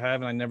engagements, never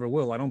have, and I never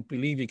will. I don't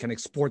believe you can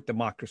export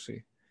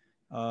democracy.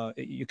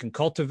 You can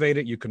cultivate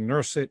it, you can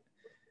nurse it,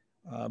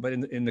 but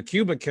in the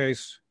Cuba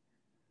case,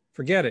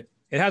 forget it.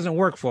 It hasn't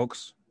worked,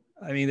 folks.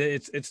 I mean,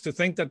 it's to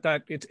think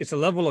that it's a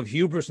level of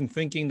hubris and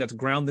thinking that's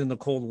grounded in the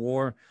Cold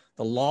War.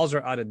 The laws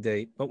are out of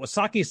date. But what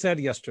Psaki said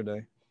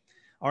yesterday,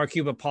 our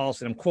Cuba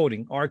policy, and I'm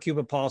quoting, our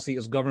Cuba policy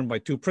is governed by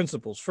two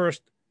principles.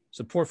 First,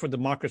 support for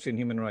democracy and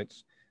human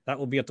rights. That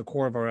will be at the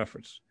core of our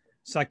efforts.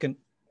 Second,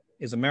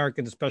 is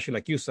Americans, especially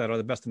like you said, are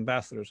the best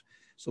ambassadors.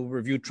 So we'll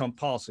review Trump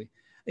policy.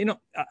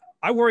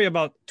 I worry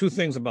about two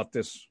things about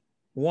this.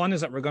 One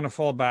is that we're going to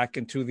fall back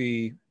into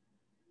the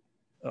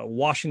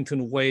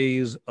Washington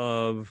ways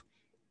of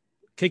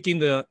kicking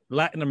the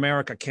Latin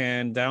America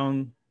can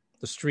down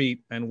the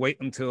street and wait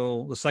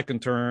until the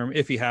second term,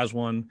 if he has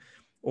one,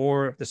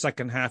 or the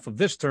second half of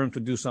this term to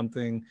do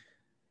something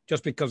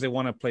just because they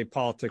want to play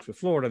politics with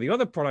Florida. The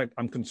other part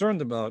I'm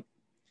concerned about,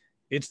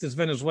 it's this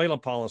Venezuela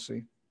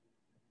policy.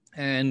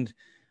 And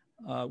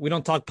we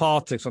don't talk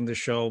politics on this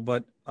show,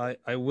 but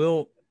I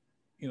will,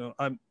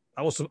 I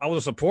was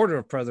a supporter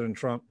of President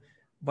Trump,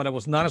 but I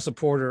was not a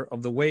supporter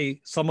of the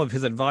way some of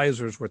his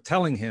advisors were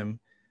telling him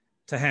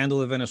to handle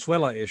the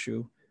Venezuela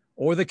issue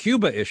or the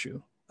Cuba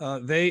issue.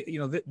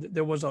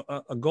 There was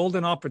a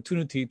golden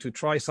opportunity to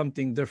try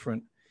something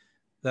different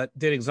that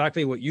did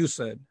exactly what you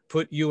said,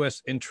 put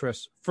U.S.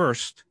 interests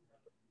first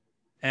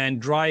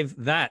and drive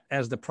that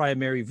as the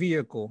primary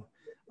vehicle.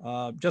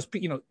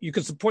 You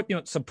can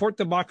support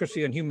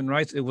democracy and human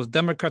rights. It was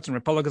Democrats and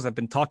Republicans that have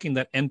been talking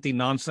that empty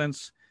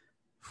nonsense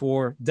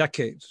for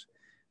decades.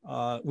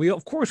 We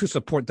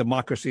support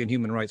democracy and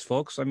human rights,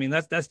 folks. I mean,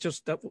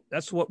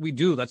 that's what we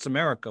do. That's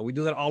America. We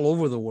do that all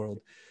over the world.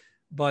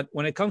 But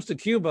when it comes to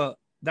Cuba,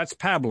 that's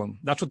pablum.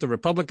 That's what the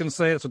Republicans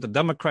say. That's what the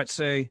Democrats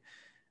say.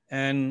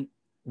 And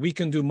we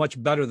can do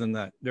much better than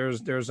that.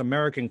 There's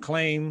American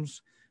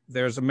claims.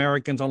 There's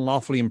Americans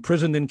unlawfully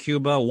imprisoned in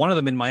Cuba. One of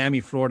them in Miami,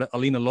 Florida,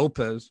 Alina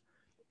Lopez,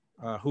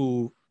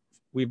 who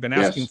we've been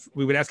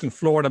asking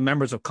Florida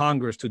members of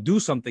Congress to do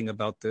something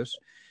about this.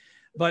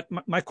 But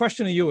my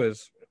question to you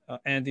is,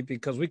 Andy,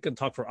 because we could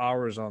talk for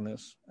hours on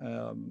this.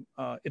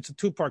 It's a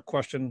two-part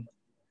question.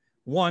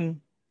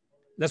 One,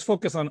 let's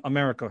focus on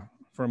America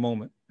for a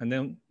moment, and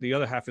then the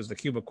other half is the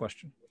Cuba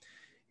question.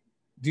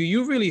 Do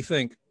you really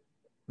think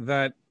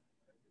that,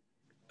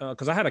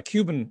 because I had a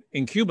Cuban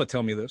in Cuba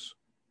tell me this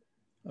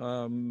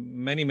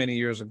many, many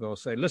years ago,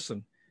 say,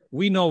 listen,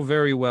 we know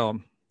very well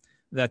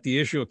that the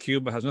issue of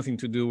Cuba has nothing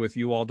to do with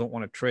you all don't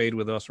want to trade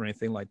with us or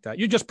anything like that.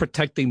 You're just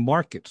protecting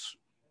markets.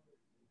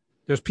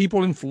 There's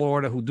people in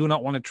Florida who do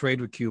not want to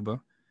trade with Cuba,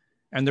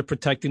 and they're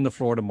protecting the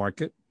Florida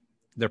market.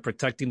 They're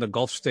protecting the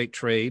Gulf state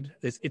trade.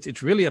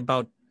 It's really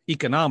about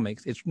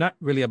economics. It's not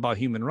really about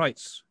human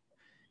rights.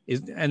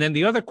 And then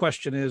the other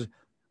question is,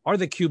 are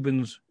the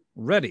Cubans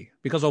ready?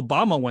 Because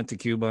Obama went to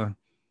Cuba,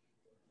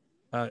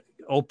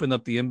 opened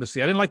up the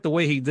embassy. I didn't like the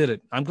way he did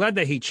it. I'm glad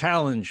that he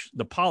challenged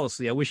the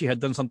policy. I wish he had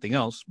done something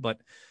else.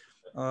 But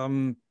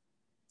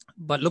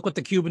look what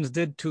the Cubans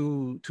did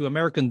to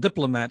American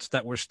diplomats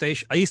that were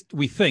stationed. At least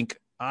we think.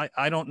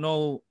 I don't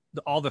know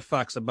all the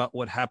facts about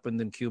what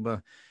happened in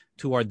Cuba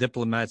to our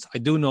diplomats. I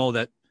do know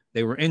that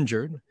they were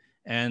injured,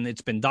 and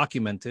it's been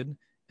documented.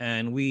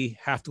 And we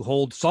have to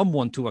hold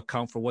someone to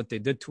account for what they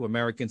did to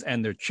Americans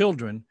and their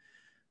children.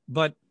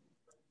 But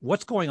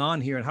what's going on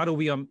here, and how do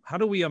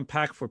we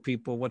unpack for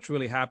people what's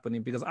really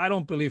happening? Because I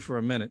don't believe for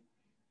a minute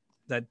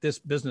that this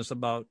business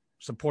about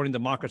supporting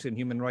democracy and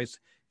human rights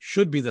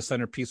should be the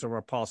centerpiece of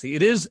our policy.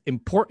 It is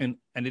important,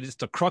 and it is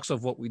the crux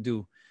of what we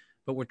do,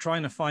 but we're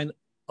trying to find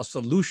a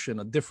solution,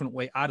 a different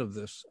way out of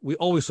this. We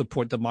always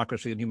support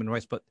democracy and human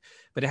rights, but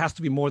it has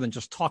to be more than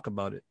just talk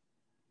about it.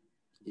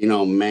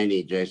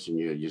 Jason,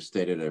 you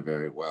stated it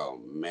very well.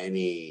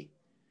 Many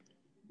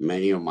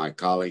of my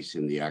colleagues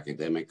in the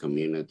academic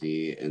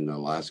community in the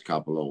last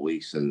couple of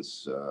weeks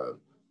since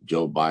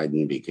Joe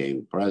Biden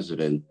became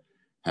president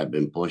have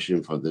been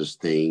pushing for this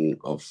thing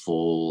of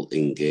full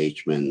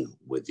engagement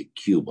with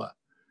Cuba.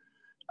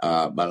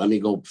 But let me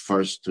go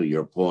first to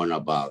your point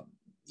about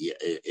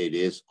it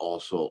is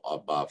also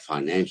about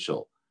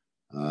financial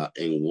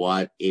and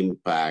what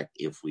impact,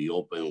 if we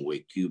open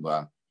with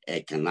Cuba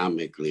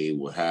economically,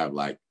 will have,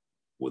 like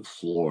with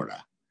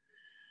Florida.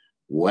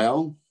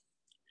 Well,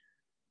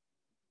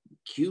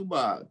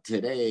 Cuba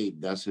today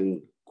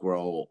doesn't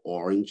grow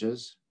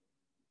oranges.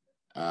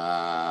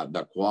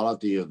 The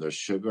quality of the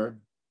sugar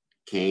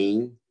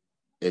cane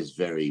is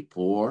very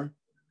poor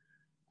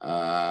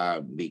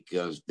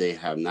because they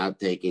have not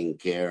taken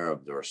care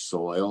of their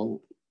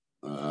soil.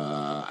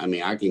 I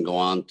mean, I can go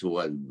on to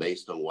it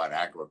based on what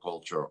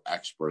agricultural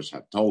experts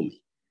have told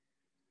me.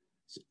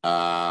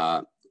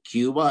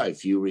 Cuba,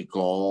 if you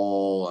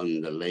recall,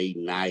 in the late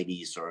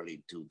 90s,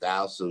 early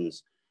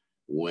 2000s,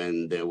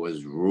 when there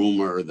was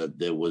rumor that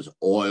there was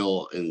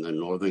oil in the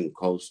northern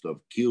coast of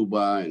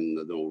Cuba and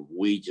the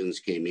Norwegians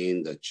came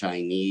in, the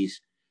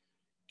Chinese,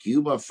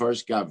 Cuba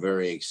first got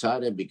very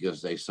excited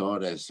because they saw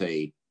it as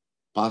a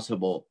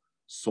possible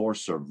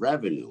source of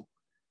revenue.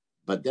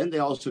 But then they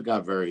also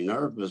got very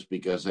nervous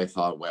because they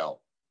thought,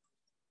 well,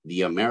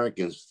 the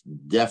Americans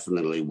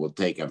definitely will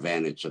take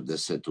advantage of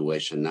this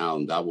situation now,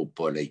 and that will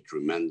put a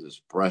tremendous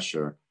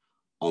pressure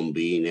on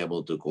being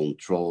able to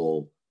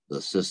control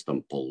the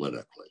system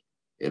politically.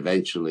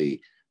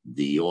 Eventually,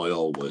 the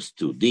oil was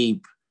too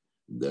deep.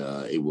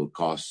 It would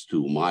cost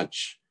too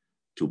much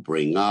to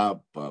bring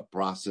up,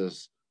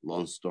 process.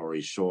 Long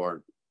story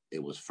short,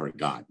 it was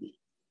forgotten.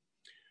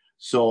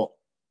 So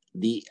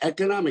the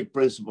economic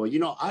principle, you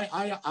know,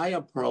 I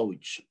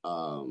approach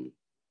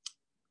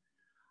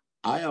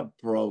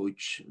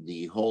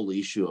the whole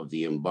issue of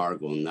the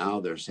embargo. Now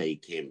there's a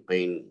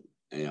campaign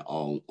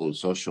on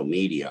social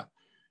media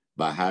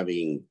by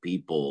having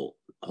people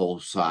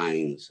hold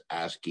signs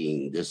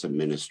asking this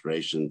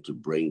administration to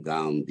bring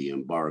down the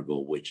embargo,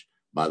 which,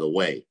 by the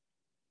way,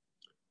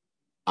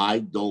 I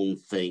don't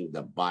think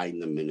the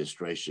Biden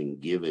administration,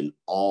 given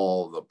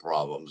all the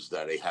problems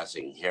that it has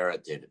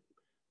inherited,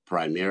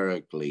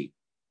 primarily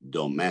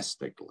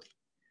domestically,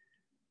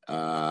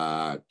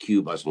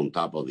 Cuba's on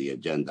top of the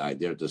agenda. I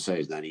dare to say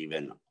it's not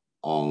even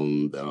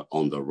on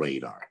the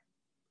radar.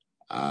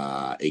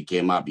 It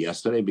came up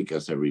yesterday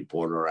because a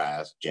reporter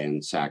asked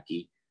Jen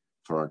Psaki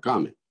for a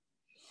comment.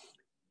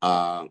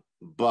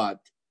 But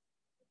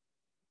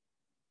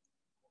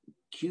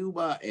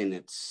Cuba in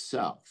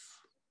itself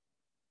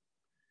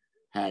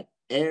had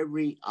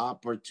every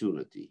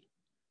opportunity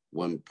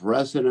when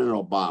President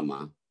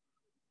Obama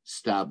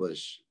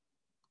established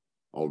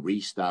or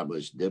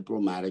reestablished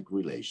diplomatic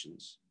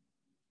relations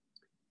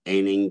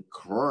and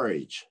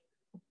encouraged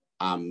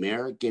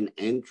American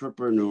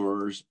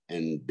entrepreneurs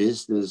and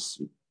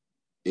business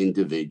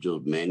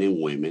individuals, men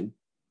and women,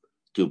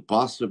 to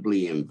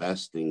possibly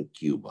invest in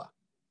Cuba.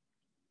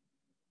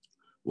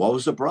 What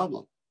was the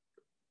problem?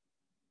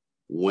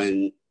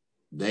 When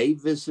they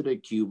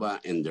visited Cuba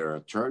and their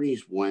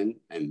attorneys went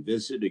and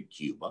visited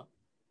Cuba,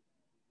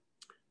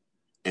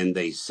 and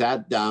they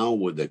sat down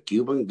with the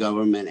Cuban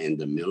government and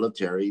the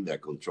military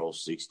that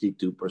controls 62%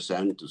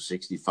 to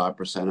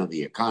 65% of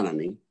the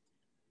economy,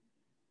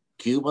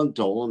 Cuba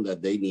told them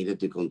that they needed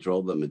to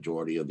control the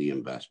majority of the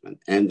investment,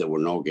 and there were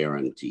no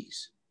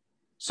guarantees.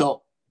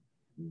 So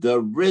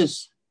the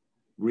risks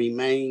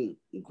remain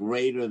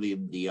greater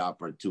than the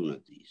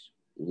opportunities.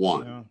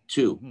 One. Yeah.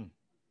 Two,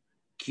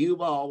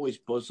 Cuba always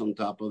puts on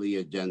top of the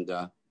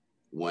agenda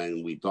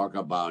when we talk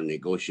about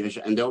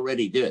negotiation, and they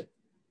already did,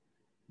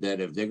 that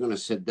if they're going to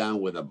sit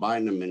down with the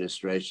Biden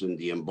administration,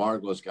 the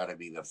embargo's got to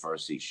be the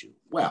first issue.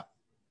 Well,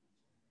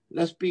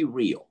 let's be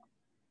real.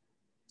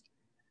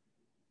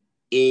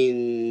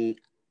 When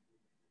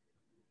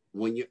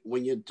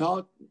you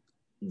talk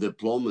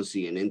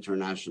diplomacy and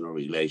international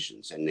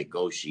relations and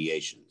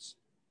negotiations,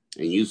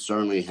 and you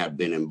certainly have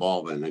been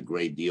involved in a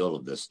great deal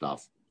of this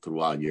stuff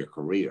throughout your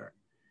career,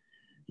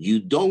 you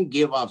don't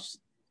give up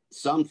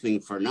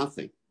something for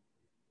nothing.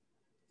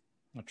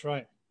 That's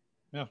right.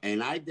 Yeah.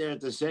 And I dare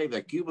to say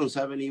that Cubans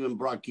haven't even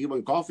brought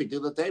Cuban coffee to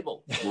the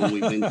table when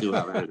we've been to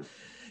Havana.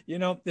 You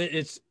know,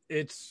 it's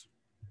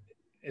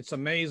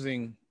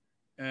amazing.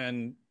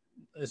 And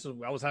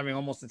I was having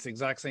almost this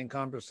exact same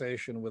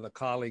conversation with a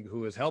colleague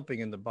who is helping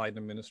in the Biden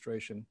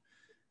administration.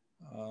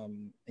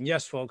 And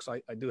yes, folks,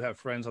 I do have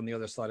friends on the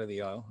other side of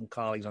the aisle and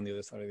colleagues on the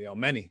other side of the aisle,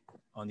 many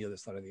on the other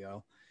side of the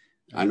aisle.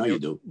 I know you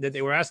do.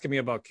 They were asking me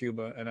about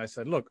Cuba, and I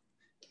said, look,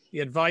 the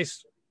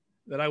advice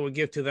that I would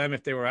give to them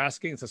if they were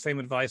asking, it's the same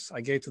advice I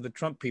gave to the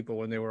Trump people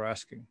when they were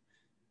asking.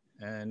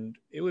 And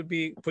it would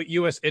be put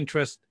U.S.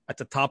 interest at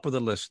the top of the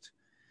list.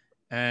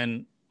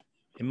 And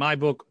in my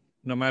book,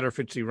 no matter if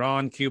it's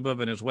Iran, Cuba,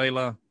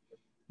 Venezuela,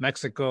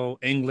 Mexico,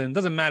 England,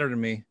 doesn't matter to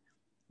me.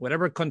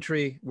 Whatever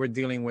country we're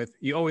dealing with,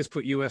 you always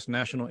put U.S.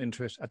 national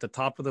interest at the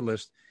top of the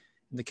list.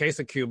 In the case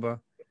of Cuba,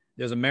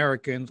 there's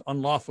Americans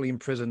unlawfully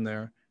imprisoned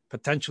there,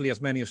 potentially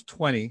as many as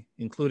 20,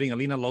 including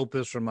Alina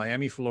Lopez from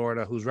Miami,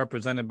 Florida, who's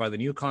represented by the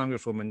new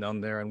congresswoman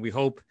down there. And we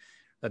hope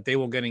that they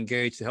will get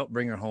engaged to help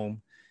bring her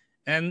home.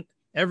 And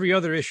every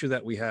other issue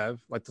that we have,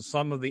 like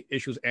some of the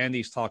issues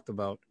Andy's talked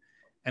about.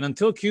 And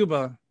until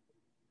Cuba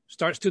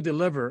starts to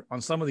deliver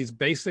on some of these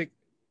basic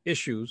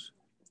issues,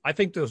 I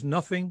think there's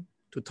nothing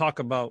to talk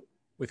about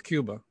with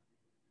Cuba.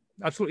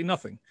 absolutely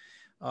nothing.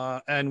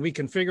 And we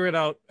can figure it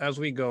out as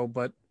we go,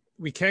 but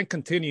we can't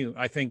continue.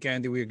 I think,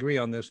 Andy, we agree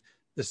on this,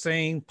 the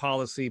same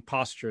policy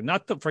posture,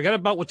 not to forget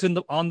about what's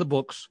on the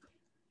books.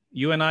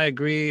 You and I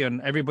agree,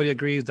 and everybody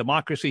agrees,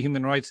 democracy,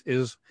 human rights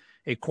is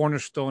a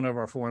cornerstone of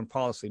our foreign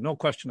policy. No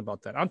question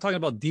about that. I'm talking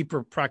about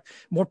deeper,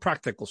 more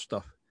practical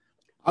stuff.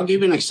 I'll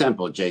give you an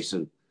example,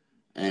 Jason,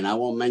 and I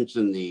won't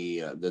mention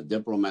the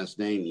diplomat's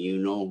name. You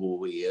know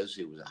who he is.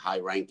 He was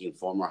a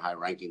former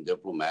high-ranking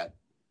diplomat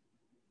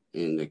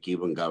in the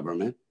Cuban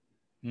government.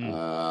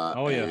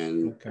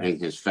 And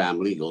his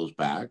family goes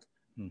back.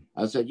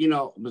 I said, it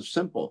was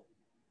simple.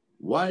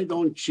 Why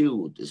don't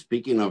you,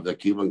 speaking of the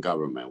Cuban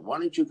government, why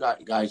don't you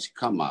guys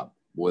come up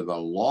with a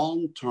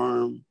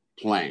long-term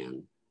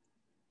plan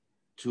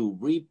to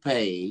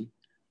repay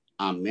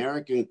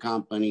American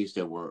companies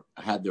that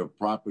had their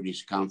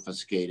properties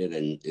confiscated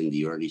in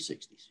the early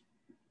 60s?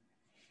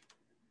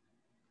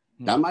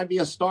 That might be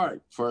a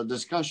start for a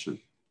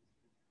discussion.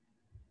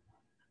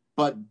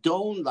 But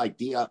don't, like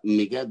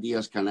Miguel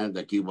Díaz-Canel,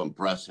 the Cuban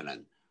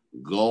president,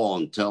 go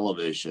on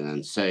television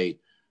and say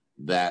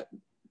that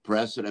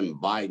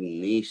President Biden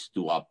needs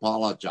to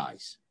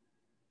apologize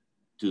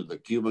to the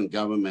Cuban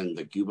government,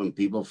 the Cuban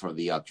people, for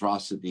the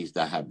atrocities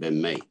that have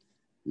been made.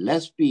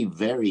 Let's be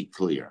very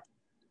clear.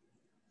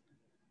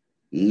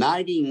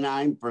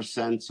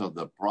 99% of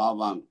the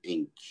problem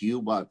in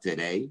Cuba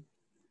today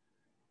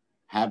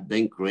have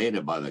been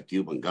created by the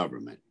Cuban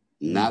government,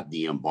 not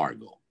the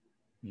embargo.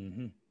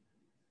 Mm-hmm.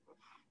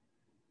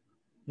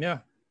 Yeah,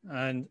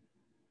 and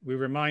we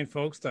remind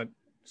folks that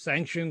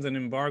sanctions and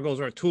embargoes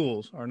are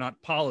tools, are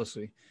not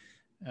policy.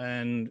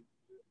 And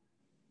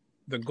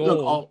the goal...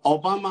 Look,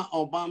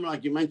 Obama,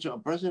 like you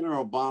mentioned, President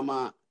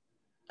Obama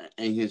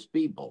and his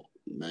people,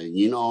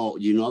 you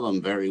know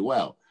them very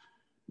well.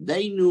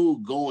 They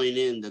knew going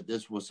in that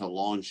this was a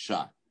long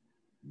shot.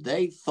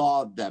 They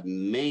thought that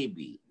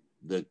maybe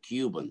the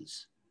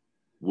Cubans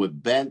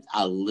would bend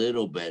a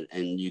little bit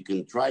and you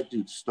can try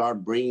to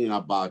start bringing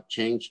about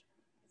change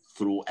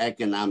through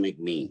economic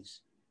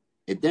means.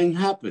 It didn't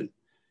happen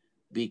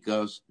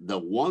because the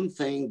one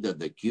thing that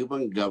the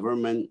Cuban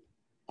government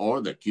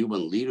or the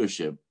Cuban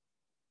leadership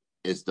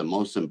is the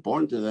most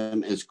important to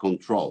them is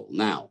control.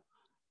 Now,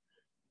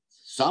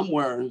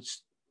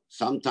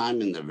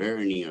 sometime in the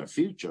very near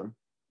future,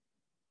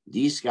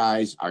 these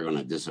guys are going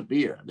to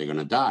disappear. They're going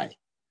to die.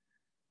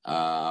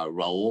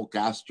 Raul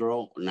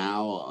Castro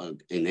now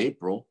in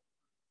April,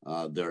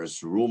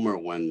 there's rumor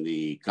when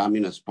the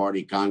Communist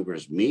Party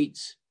Congress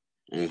meets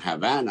in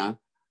Havana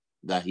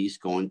that he's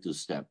going to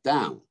step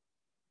down.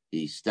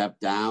 He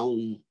stepped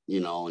down,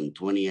 in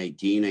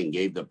 2018 and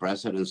gave the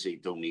presidency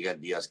to Miguel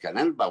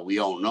Díaz-Canel, but we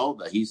all know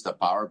that he's the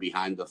power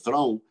behind the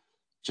throne,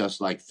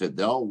 just like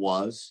Fidel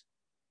was,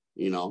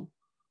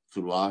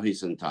 throughout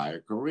his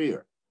entire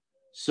career.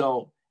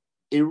 So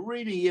it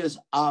really is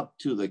up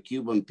to the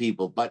Cuban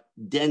people, but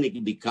then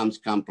it becomes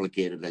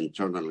complicated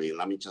internally.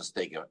 Let me just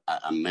take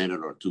a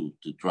minute or two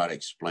to try to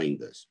explain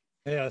this.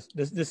 Yes,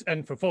 this,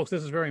 and for folks,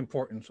 this is very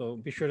important. So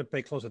be sure to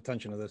pay close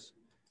attention to this.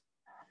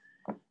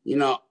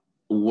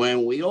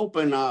 When we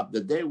open up,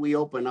 the day we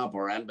open up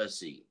our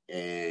embassy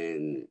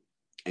in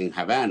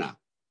Havana,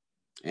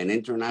 an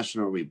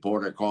international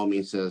reporter called me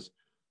and says,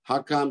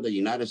 how come the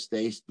United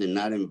States did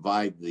not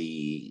invite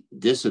the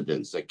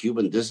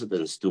Cuban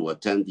dissidents, to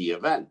attend the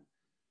event?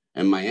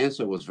 And my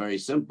answer was very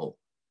simple.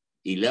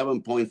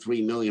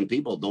 11.3 million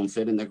people don't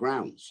fit in the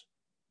grounds.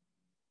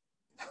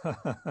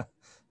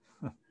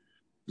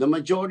 The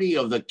majority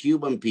of the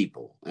Cuban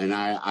people, and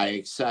I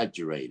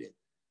exaggerated,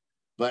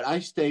 but I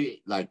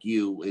stay, like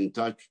you, in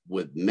touch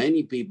with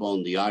many people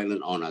on the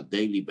island on a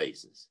daily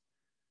basis.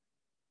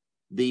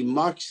 The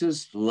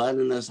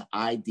Marxist-Leninist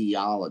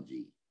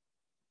ideology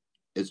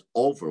is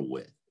over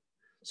with.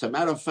 As a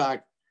matter of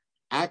fact,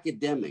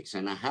 academics,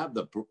 and I have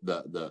the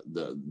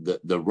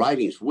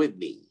writings with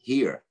me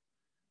here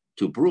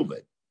to prove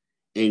it.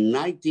 In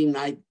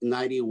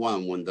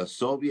 1991, when the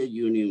Soviet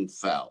Union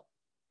fell,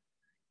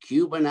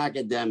 Cuban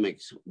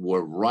academics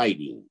were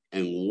writing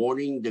and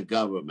warning the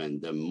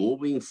government that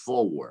moving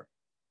forward,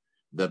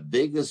 the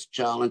biggest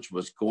challenge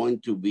was going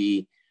to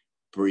be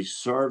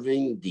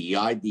preserving the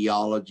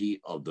ideology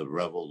of the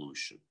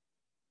revolution.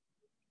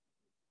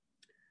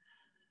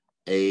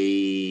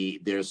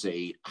 There's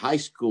a high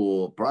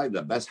school, probably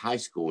the best high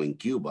school in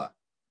Cuba,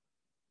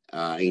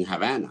 in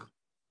Havana,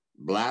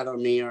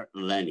 Vladimir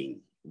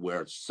Lenin,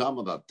 where some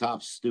of the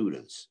top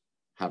students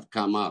have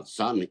come out,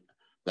 some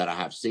that I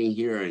have seen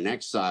here in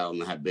exile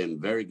and have been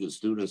very good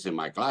students in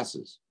my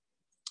classes.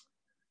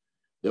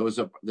 There's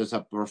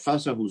a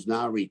professor who's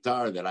now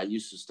retired that I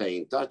used to stay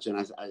in touch, and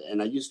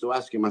I used to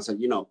ask him, I said,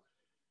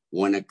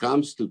 when it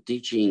comes to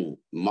teaching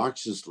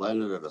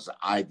Marxist-Leninist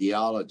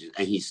ideology,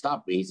 and he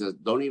stopped me, he says,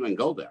 don't even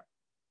go there.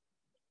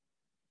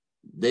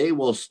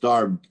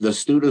 The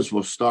students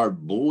will start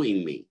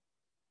booing me.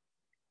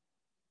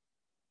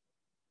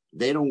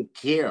 They don't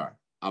care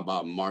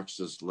about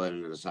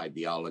Marxist-Leninist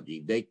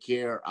ideology. They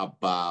care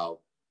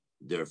about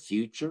their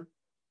future.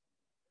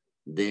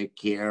 They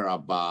care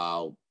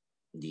about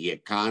the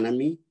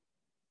economy.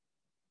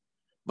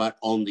 But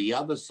on the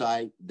other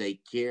side, they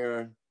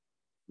care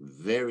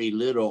very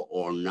little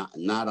or not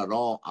at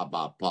all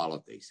about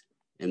politics.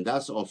 And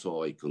that's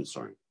also a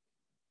concern.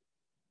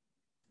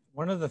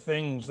 One of the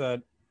things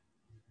that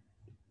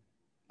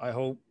I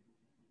hope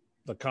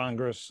the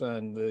Congress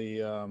and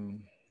the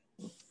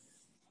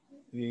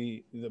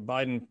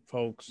Biden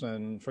folks,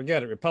 and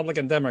forget it,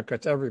 Republican,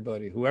 Democrats,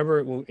 everybody,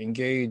 whoever will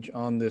engage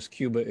on this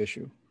Cuba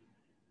issue,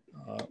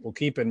 will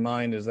keep in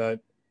mind is that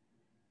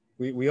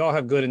we all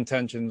have good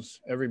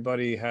intentions.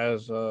 Everybody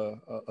has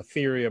a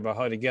theory about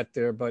how to get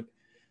there, but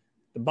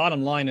the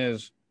bottom line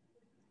is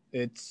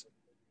it's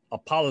a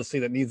policy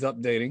that needs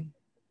updating.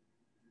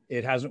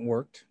 It hasn't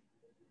worked.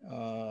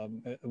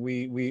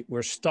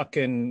 We're stuck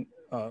in,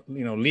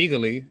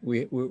 legally,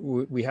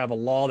 we have a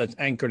law that's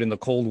anchored in the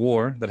Cold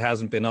War that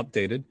hasn't been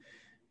updated.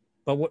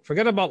 But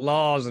forget about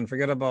laws and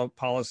forget about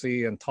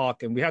policy and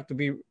talk, and we have to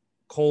be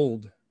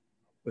cold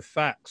with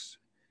facts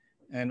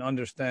and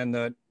understand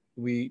that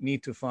we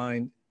need to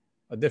find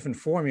a different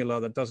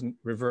formula that doesn't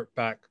revert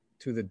back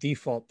to the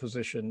default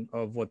position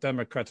of what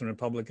Democrats and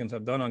Republicans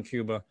have done on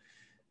Cuba,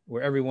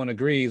 where everyone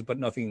agrees, but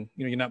nothing,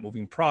 you're not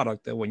moving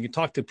product. That when you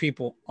talk to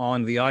people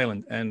on the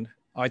island, and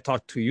I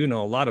talk to, a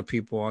lot of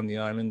people on the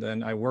island,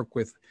 and I work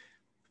with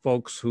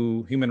folks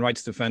human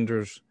rights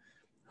defenders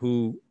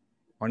who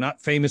are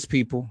not famous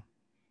people.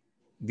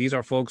 These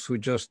are folks who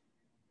just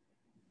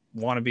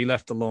want to be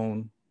left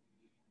alone.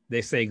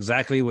 They say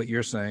exactly what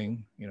you're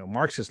saying.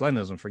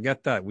 Marxist-Leninism,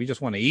 forget that. We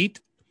just want to eat.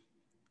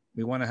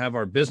 We want to have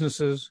our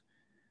businesses.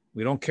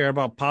 We don't care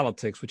about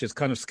politics, which is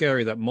kind of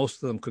scary that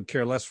most of them could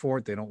care less for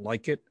it. They don't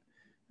like it.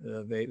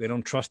 They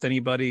don't trust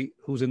anybody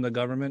who's in the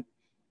government.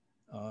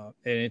 And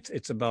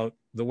it's about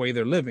the way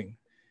they're living.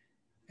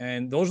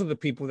 And those are the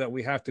people that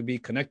we have to be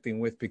connecting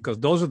with, because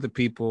those are the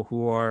people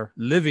who are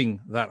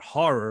living that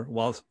horror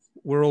while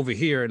we're over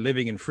here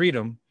living in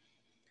freedom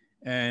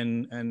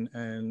and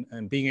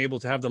being able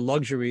to have the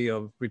luxury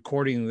of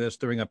recording this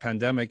during a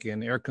pandemic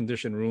in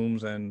air-conditioned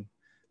rooms and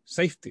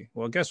safety.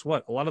 Well, guess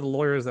what? A lot of the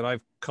lawyers that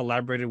I've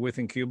collaborated with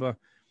in Cuba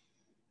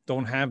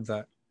don't have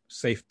that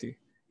safety,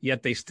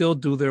 yet they still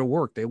do their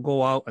work. They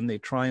go out and they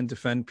try and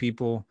defend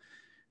people.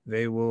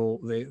 They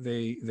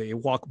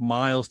walk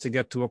miles to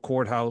get to a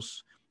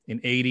courthouse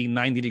in 80,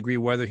 90 degree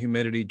weather,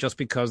 humidity, just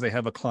because they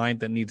have a client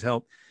that needs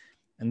help.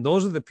 And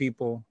those are the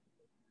people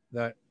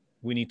that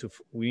we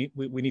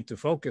need to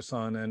focus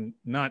on, and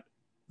not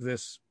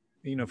this,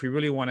 if we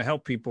really want to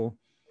help people,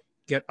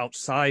 get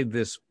outside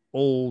this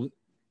old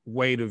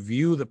way to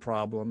view the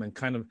problem and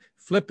kind of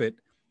flip it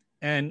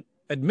and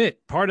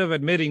part of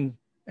admitting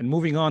and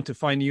moving on to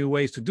find new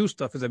ways to do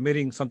stuff is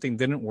admitting something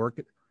didn't work.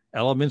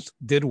 Elements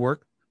did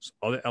work,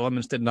 other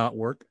elements did not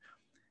work.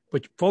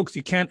 But folks,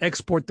 you can't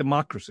export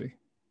democracy.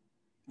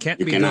 Can't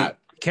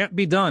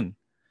be done.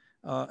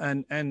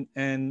 And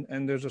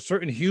there's a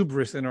certain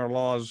hubris in our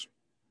laws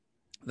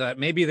that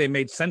maybe they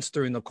made sense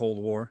during the Cold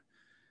War,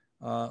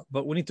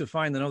 but we need to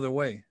find another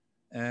way.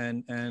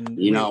 And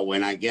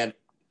when I get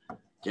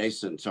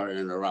Jason, sorry to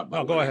interrupt,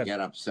 but go ahead.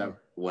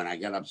 When I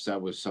get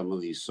upset with some of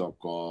these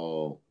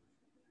so-called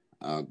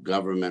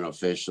government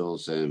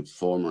officials and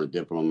former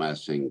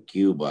diplomats in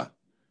Cuba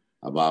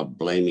about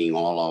blaming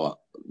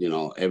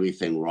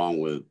everything wrong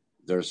with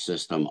their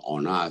system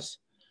on us,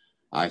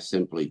 I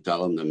simply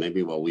tell them that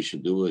maybe what we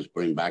should do is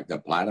bring back the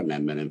Platt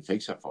Amendment and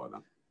fix it for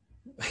them.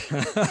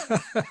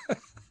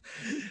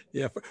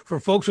 Yeah, for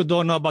folks who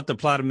don't know about the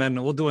Platt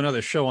Amendment, we'll do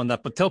another show on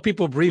that. But tell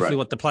people briefly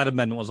what the Platt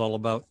Amendment was all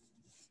about.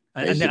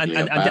 And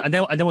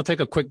then we'll take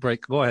a quick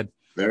break. Go ahead.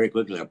 Very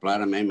quickly, the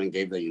Platt Amendment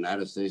gave the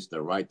United States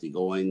the right to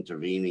go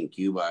intervene in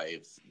Cuba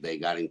if they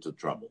got into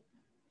trouble.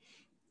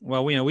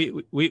 Well,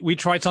 we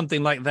tried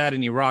something like that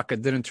in Iraq.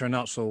 It didn't turn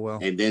out so well.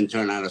 It didn't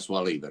turn out as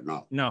well either.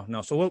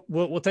 No. So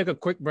we'll take a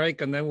quick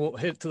break, and then we'll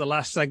hit to the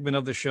last segment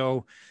of the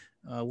show.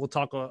 We'll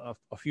talk a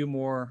few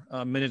more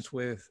minutes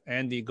with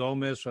Andy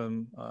Gomez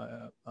from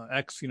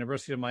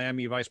ex-University of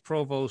Miami Vice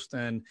Provost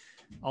and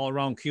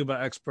all-around Cuba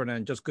expert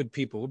and just good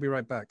people. We'll be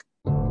right back.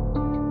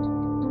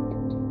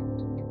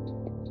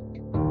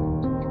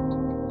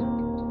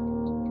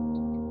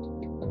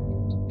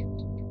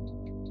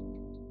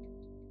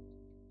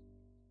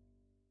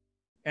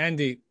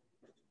 Andy.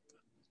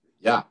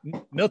 Yeah.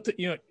 Milton,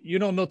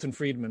 Milton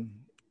Friedman.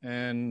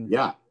 And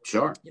yeah,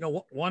 sure.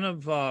 One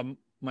of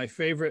my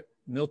favorite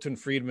Milton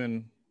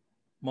Friedman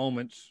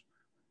moments,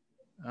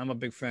 I'm a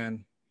big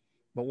fan,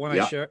 but when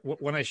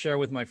I share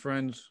with my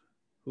friends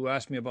who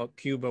ask me about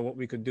Cuba, what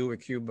we could do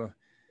with Cuba,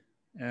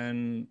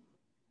 and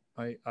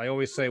I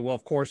always say, well,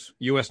 of course,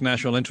 U.S.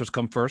 national interests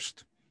come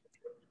first,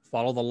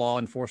 follow the law,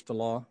 enforce the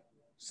law,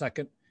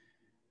 second,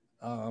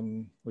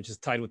 which is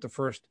tied with the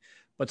first.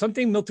 But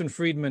something Milton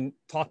Friedman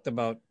talked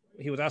about,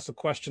 he was asked a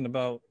question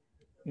about,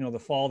 the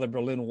fall of the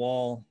Berlin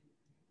Wall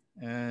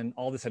and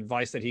all this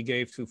advice that he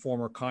gave to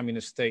former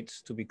communist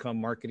states to become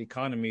market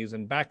economies.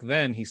 And back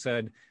then he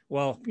said,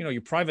 well,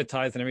 you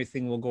privatize and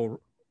everything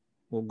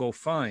will go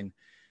fine.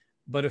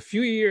 But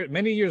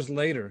many years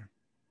later,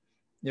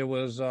 he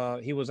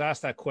was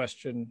asked that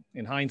question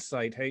in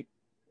hindsight, hey,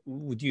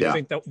 Do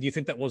you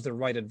think that was the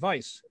right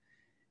advice?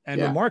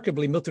 And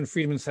remarkably, Milton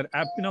Friedman said,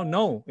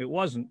 no, it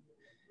wasn't.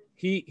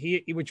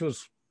 He which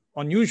was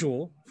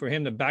unusual for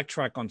him to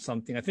backtrack on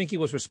something. I think he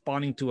was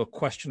responding to a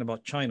question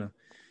about China,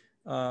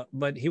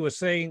 but he was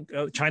saying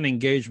China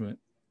engagement,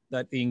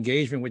 that the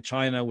engagement with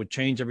China would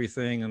change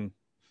everything,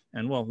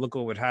 and well, look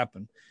what would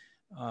happen.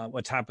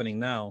 What's happening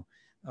now?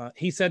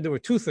 He said there were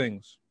two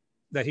things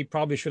that he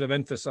probably should have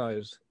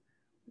emphasized: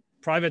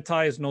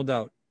 privatize, no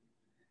doubt,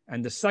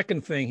 and the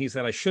second thing he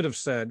said I should have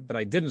said, but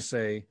I didn't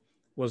say,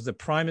 was the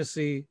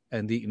primacy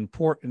and the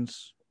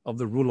importance of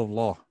the rule of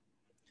law.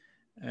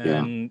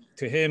 And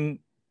to him,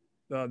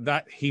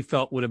 that he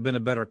felt would have been a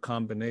better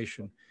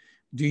combination.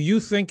 Do you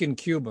think in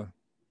Cuba,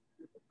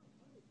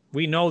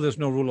 we know there's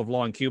no rule of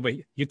law in Cuba.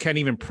 You can't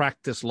even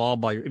practice law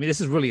this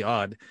is really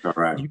odd.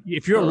 Correct.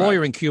 If you're a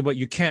lawyer in Cuba,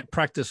 you can't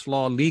practice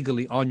law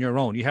legally on your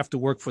own. You have to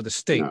work for the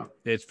state. No.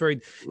 It's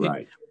very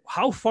right.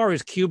 How far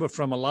is Cuba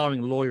from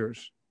allowing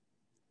lawyers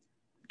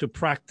to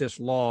practice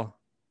law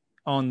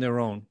on their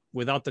own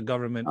without the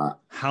government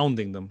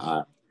hounding them?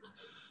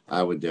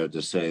 I would dare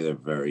to say they're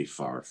very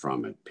far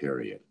from it,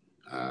 period.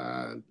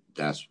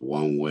 That's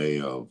one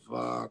way of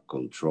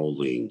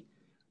controlling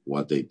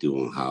what they do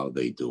and how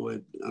they do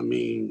it. I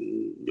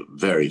mean,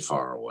 very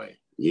far away.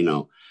 You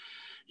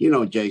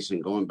know,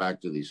 Jason, going back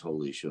to this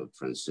whole issue of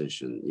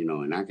transition,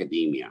 in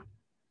academia,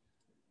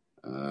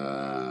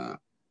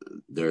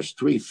 there's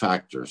three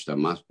factors that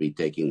must be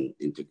taken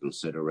into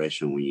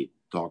consideration when you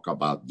talk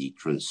about the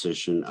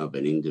transition of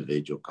an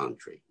individual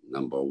country.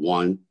 Number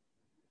one,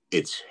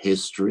 its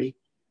history.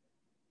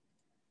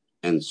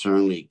 And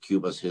certainly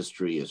Cuba's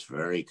history is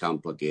very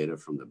complicated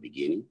from the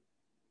beginning.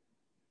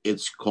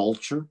 Its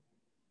culture,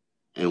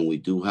 and we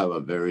do have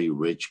a very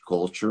rich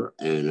culture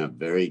and a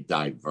very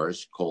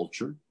diverse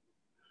culture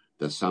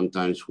that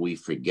sometimes we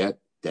forget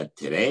that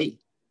today,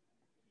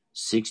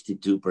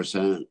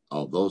 62%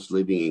 of those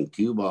living in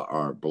Cuba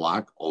are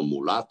Black or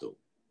mulatto.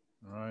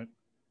 All right.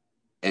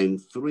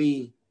 And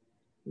three,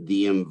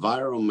 the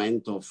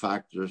environmental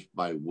factors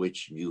by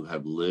which you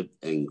have lived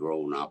and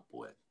grown up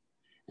with.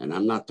 And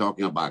I'm not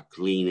talking about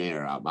clean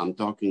air. I'm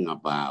talking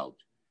about,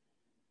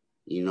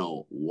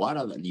 what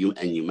are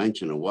you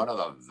mentioned, what are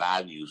the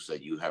values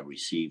that you have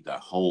received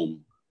at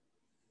home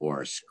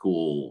or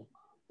school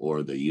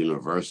or the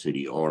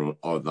university or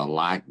the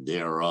lack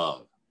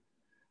thereof.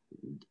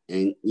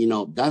 And,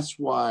 that's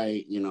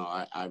why,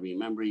 I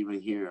remember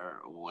even here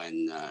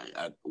when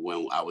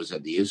I was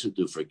at the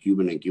Institute for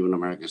Cuban and Cuban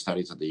American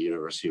Studies at the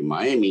University of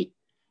Miami,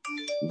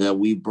 that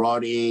we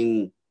brought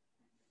in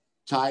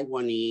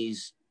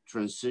Taiwanese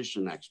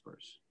transition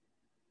experts,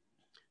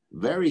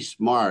 very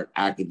smart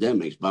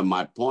academics. But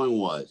my point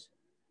was,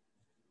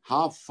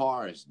 how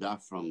far is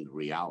that from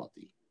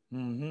reality?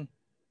 Mm-hmm.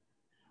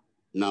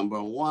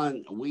 Number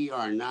one, we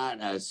are not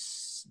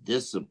as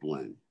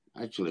disciplined.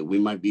 Actually, we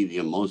might be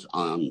the most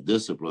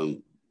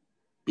undisciplined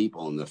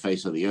people on the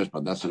face of the earth,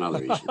 but that's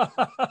another issue.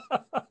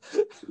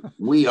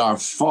 We are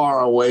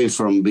far away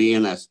from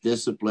being as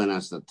disciplined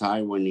as the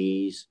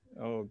Taiwanese,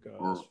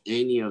 or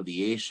any of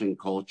the Asian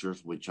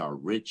cultures, which are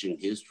rich in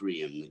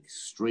history and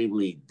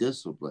extremely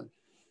disciplined.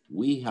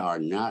 We are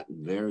not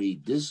very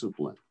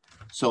disciplined.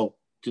 So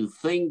to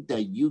think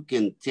that you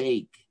can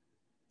take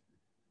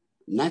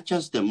not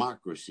just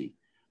democracy,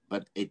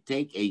 but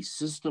take a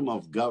system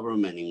of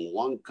government in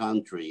one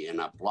country and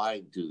apply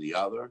it to the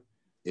other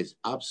is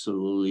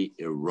absolutely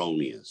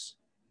erroneous.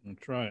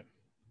 That's right.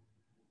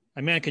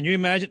 I mean, can you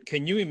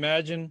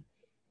imagine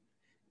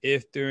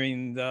if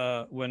during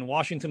when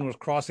Washington was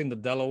crossing the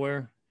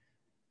Delaware,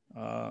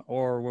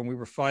 or when we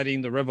were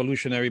fighting the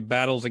revolutionary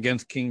battles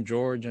against King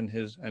George and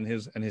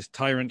his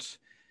tyrants,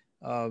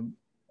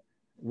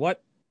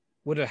 what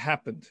would have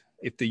happened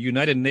if the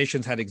United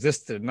Nations had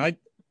existed? And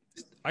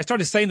I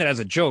started saying that as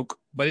a joke,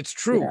 but it's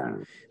true. Yeah.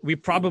 We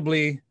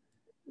probably,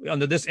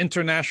 under this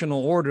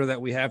international order that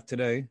we have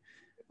today,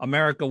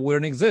 America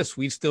wouldn't exist.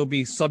 We'd still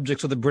be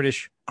subjects of the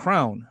British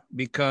crown,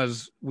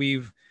 because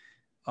we've,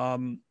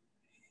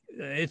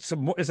 it's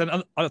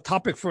a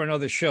topic for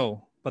another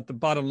show. But the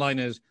bottom line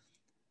is,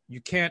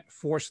 you can't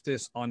force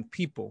this on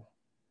people.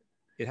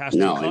 It has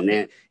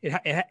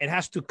it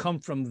has to come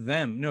from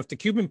them. If the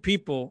Cuban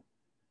people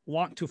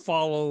want to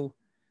follow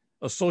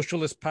a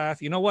socialist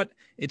path, you know what?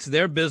 It's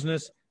their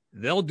business.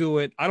 They'll do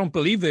it. I don't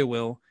believe they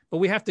will, but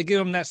we have to give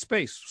them that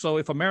space. So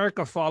if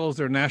America follows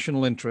their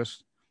national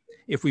interests,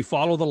 if we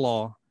follow the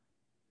law,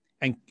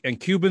 and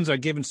Cubans are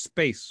given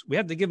space, we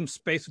have to give them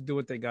space to do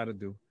what they got to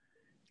do.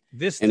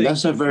 That's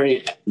a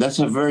very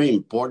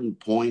important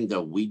point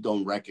that we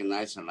don't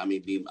recognize. And let me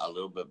be a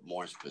little bit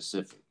more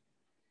specific.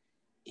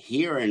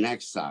 Here in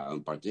exile,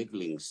 and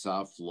particularly in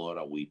South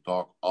Florida, we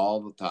talk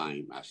all the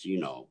time, as you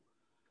know,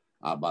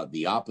 about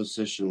the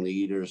opposition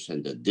leaders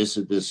and the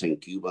dissidents and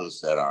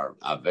Cubans that are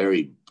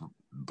very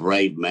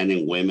brave men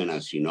and women,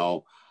 as you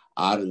know,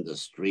 out in the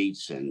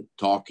streets and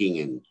talking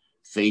and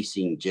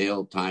facing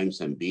jail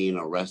times and being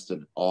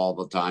arrested all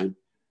the time.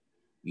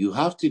 You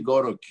have to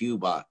go to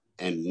Cuba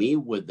and meet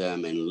with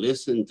them and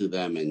listen to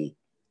them and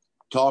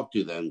talk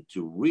to them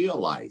to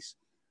realize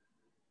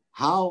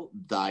how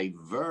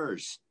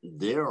diverse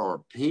their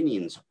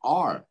opinions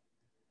are.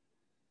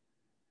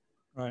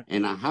 Right.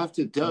 And I have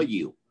to tell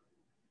you,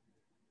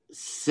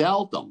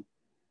 seldom,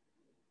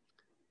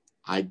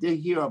 I did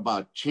hear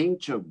about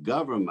change of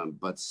government,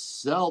 but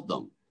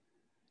seldom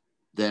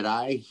that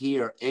I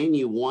hear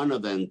any one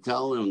of them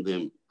telling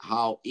them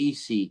how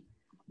easy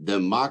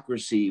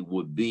democracy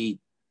would be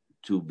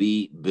to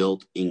be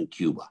built in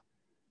Cuba.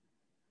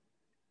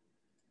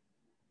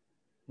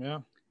 Yeah.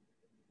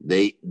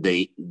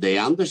 They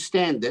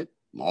understand it,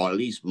 or at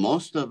least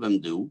most of them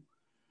do,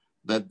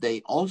 but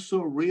they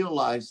also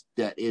realize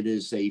that it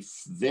is a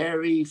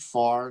very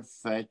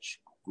far-fetched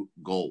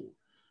goal.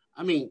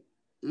 I mean,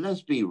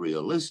 let's be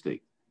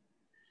realistic.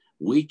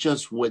 We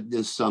just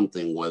witnessed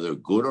something, whether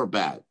good or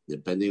bad,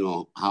 depending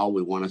on how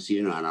we want to see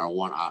it, and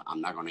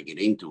I'm not going to get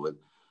into it,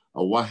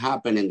 of what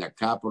happened in the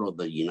capital of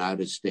the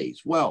United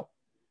States. Well,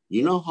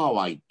 you know how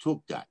I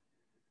took that?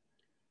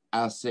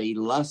 As a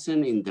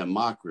lesson in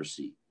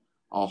democracy,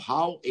 of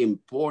how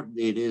important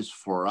it is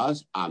for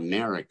us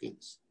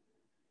Americans,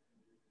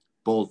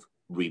 both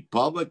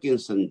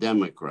Republicans and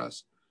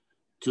Democrats,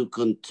 to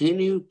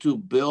continue to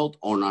build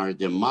on our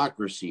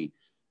democracy,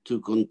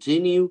 to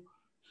continue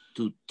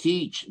to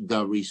teach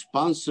the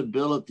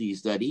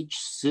responsibilities that each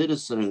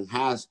citizen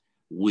has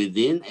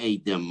within a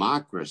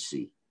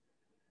democracy,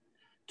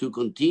 to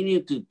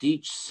continue to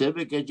teach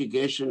civic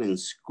education in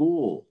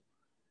school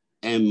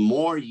and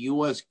more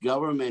U.S.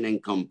 government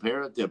and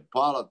comparative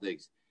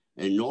politics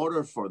in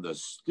order for the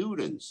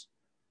students,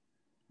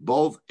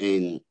 both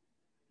in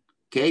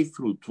K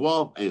through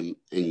 12 and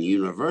in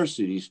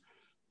universities,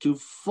 to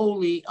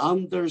fully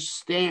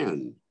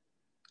understand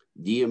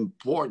the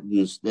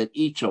importance that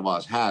each of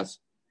us has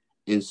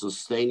in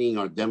sustaining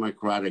our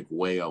democratic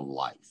way of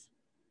life.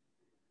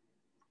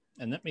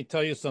 And let me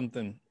tell you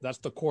something. That's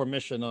the core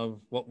mission of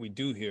what we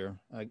do here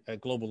at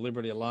Global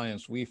Liberty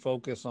Alliance. We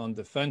focus on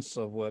defense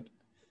of what,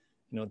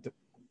 the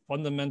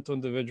fundamental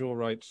individual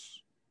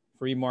rights,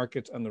 free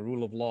markets, and the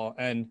rule of law.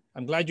 And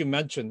I'm glad you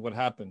mentioned what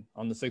happened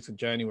on the 6th of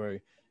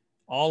January.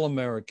 All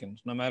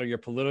Americans, no matter your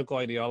political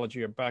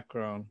ideology or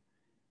background,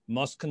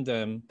 must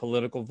condemn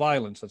political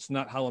violence. That's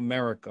not how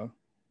America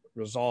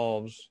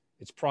resolves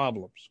its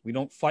problems. We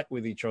don't fight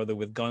with each other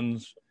with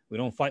guns. We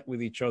don't fight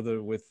with each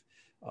other with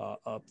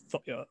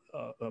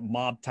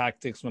mob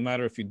tactics, no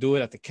matter if you do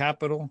it at the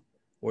Capitol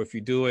or if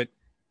you do it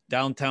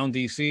downtown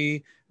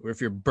DC or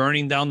if you're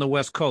burning down the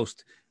West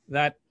Coast.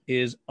 That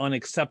is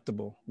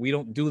unacceptable. We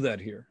don't do that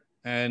here.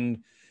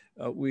 And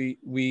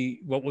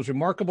what was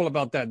remarkable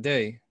about that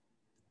day,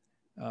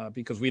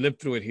 because we lived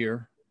through it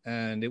here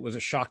and it was a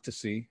shock to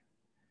see,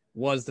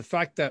 was the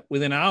fact that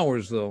within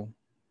hours, though,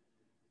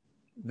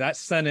 that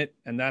Senate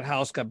and that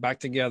House got back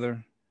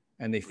together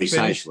and they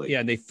finished,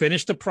 they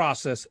finished the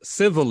process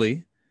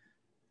civilly.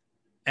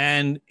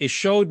 And it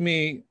showed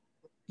me,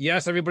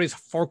 yes, everybody's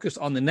focused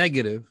on the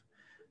negative,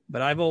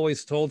 but I've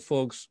always told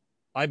folks,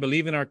 I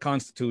believe in our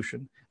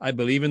Constitution. I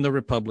believe in the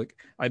Republic.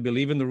 I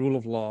believe in the rule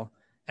of law.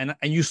 And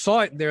you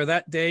saw it there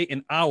that day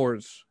in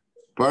hours.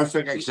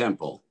 Perfect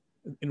example.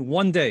 In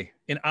one day,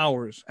 in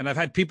hours. And I've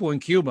had people in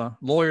Cuba,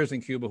 lawyers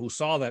in Cuba, who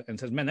saw that and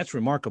said, man, that's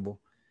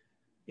remarkable.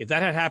 If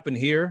that had happened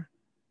here,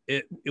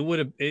 it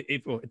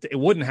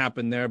wouldn't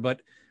happen there,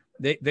 but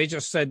they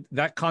just said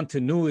that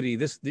continuity.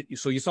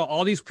 So you saw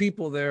all these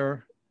people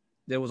there.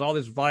 There was all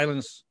this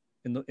violence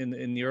in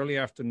the early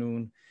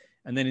afternoon,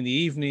 and then in the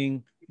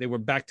evening they were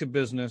back to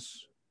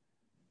business.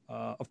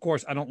 Of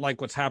course, I don't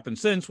like what's happened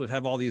since. We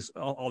have all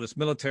this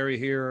military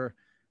here.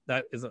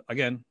 That is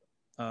again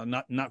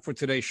not for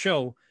today's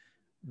show.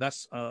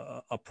 That's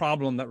a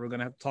problem that we're going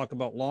to have to talk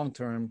about long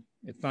term.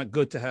 It's not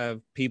good to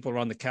have people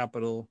around the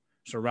Capitol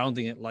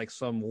surrounding it like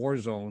some war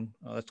zone.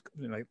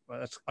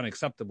 That's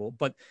unacceptable.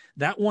 But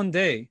that one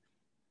day,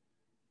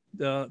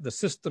 the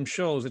system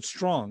shows it's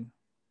strong.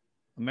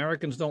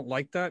 Americans don't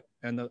like that,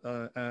 and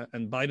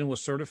Biden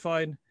was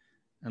certified,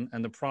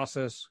 and the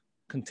process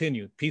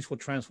continued. Peaceful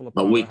transfer.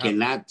 But we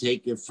cannot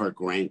take it for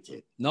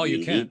granted. No,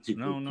 you can't. We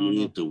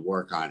need to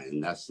work on it,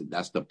 and that's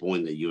the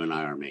point that you and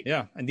I are making.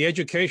 Yeah, and the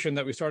education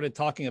that we started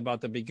talking about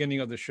at the beginning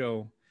of the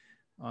show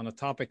on a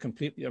topic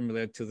completely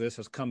unrelated to this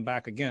has come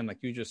back again, like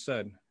you just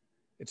said.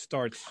 It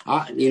starts.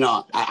 I'm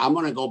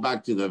going to go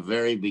back to the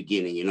very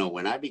beginning.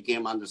 When I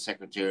became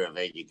Undersecretary of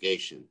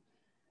Education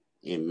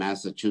in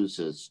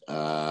Massachusetts,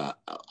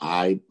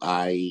 I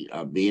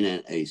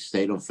being a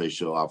state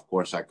official, of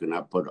course, I could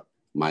not put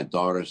my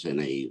daughters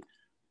in a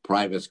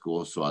private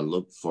school, so I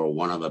looked for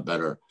one of the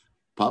better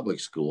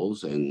public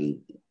schools, and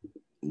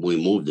we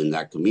moved in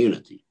that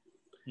community.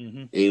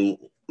 Mm-hmm. In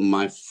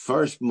my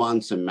first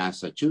months in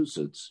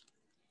Massachusetts,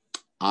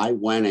 I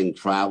went and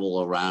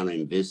traveled around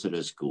and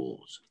visited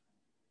schools.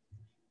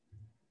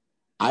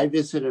 I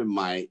visited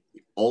my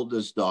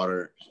oldest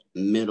daughter's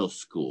middle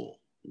school.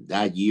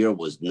 That year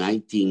was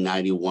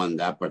 1991,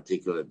 that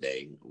particular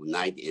day, in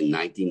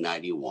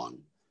 1991.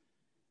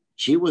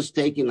 She was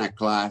taking a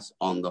class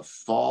on the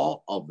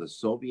fall of the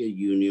Soviet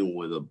Union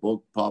with a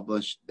book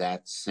published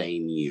that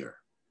same year.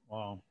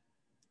 Wow.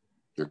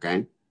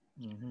 Okay?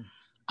 Mm-hmm.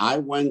 I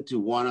went to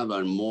one of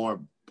the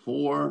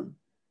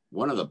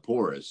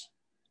poorest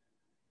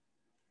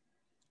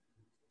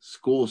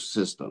school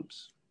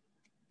systems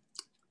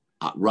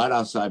right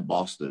outside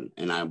Boston,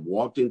 and I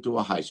walked into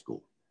a high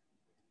school.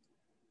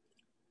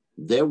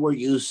 They were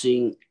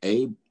using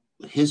a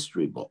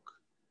history book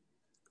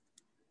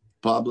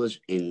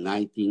published in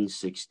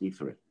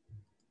 1963.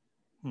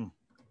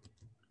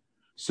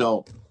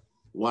 So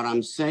what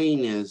I'm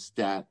saying is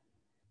that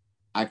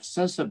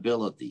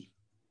accessibility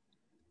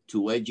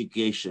to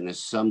education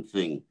is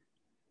something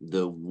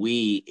that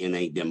we in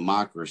a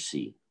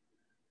democracy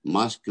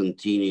must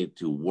continue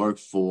to work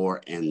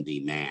for and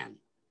demand,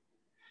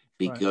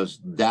 because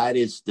that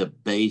is the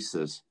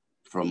basis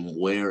from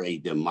where a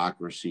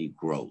democracy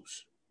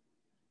grows.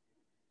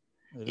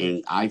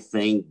 And I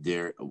think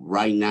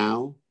right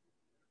now,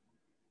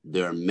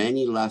 there are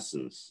many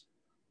lessons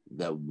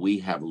that we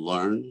have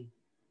learned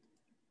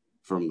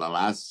from the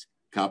last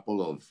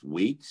couple of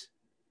weeks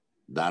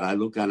that I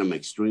look at them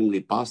extremely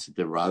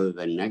positive rather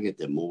than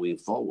negative moving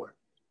forward,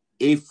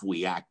 if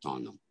we act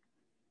on them.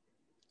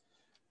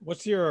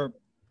 What's your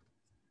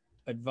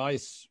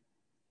advice?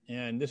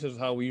 And this is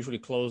how we usually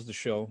close the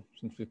show,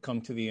 since we've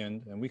come to the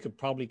end, and we could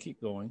probably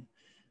keep going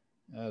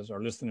as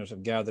our listeners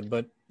have gathered.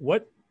 But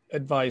what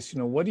advice,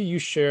 what do you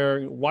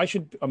share? Why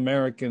should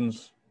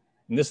Americans,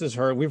 and this is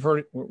heard,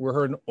 we're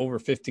heard in over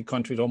 50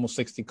 countries, almost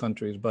 60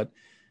 countries, but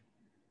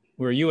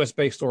we're a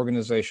US-based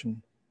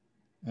organization,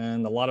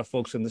 and a lot of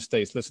folks in the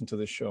States listen to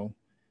this show.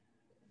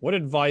 What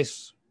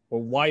advice,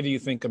 or why do you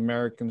think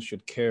Americans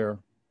should care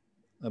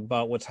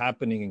about what's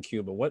happening in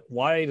Cuba?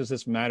 Why does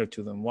this matter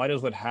to them? Why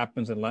does what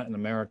happens in Latin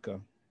America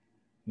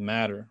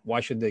matter? Why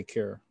should they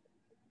care?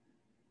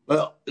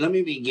 Well, let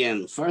me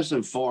begin. First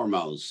and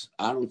foremost,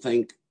 I don't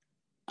think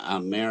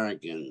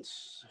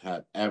Americans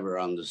have ever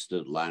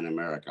understood Latin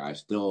America. I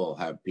still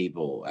have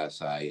people,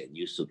 as I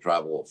used to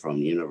travel from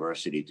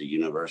university to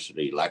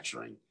university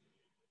lecturing,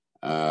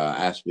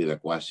 ask me the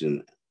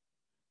question,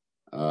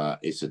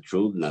 is it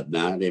true that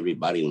not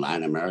everybody in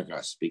Latin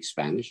America speaks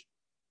Spanish?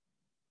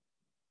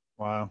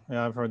 Wow.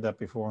 Yeah, I've heard that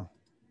before.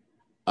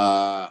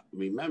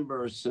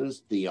 Remember,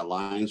 since the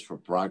Alliance for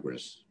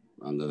Progress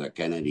under the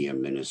Kennedy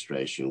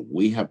administration,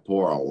 we have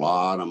poured a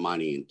lot of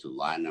money into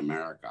Latin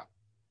America.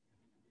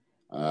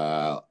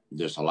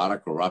 There's a lot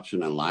of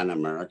corruption in Latin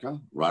America,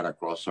 right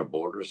across our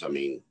borders. I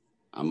mean,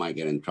 I might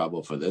get in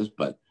trouble for this,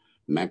 but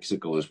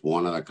Mexico is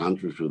one of the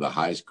countries with the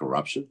highest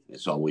corruption.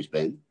 It's always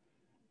been.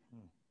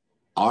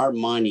 Our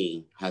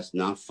money has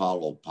not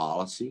followed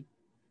policy.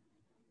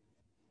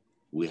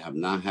 We have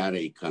not had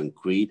a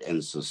concrete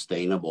and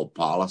sustainable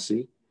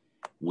policy.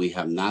 We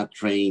have not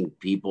trained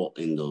people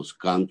in those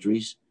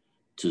countries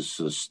to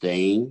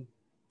sustain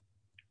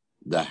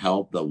the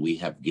help that we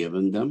have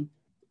given them.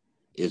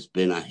 It's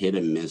been a hit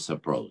and miss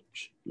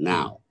approach.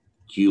 Now,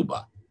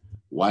 Cuba.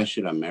 Why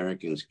should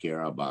Americans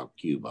care about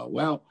Cuba?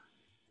 Well,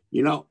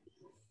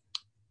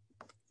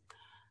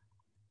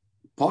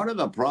 part of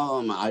the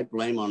problem I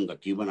blame on the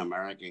Cuban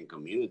American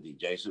community,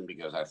 Jason,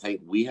 because I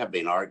think we have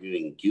been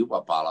arguing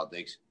Cuba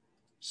politics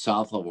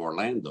south of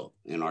Orlando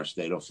in our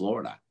state of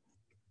Florida.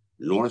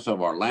 North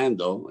of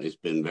Orlando, it's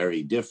been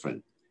very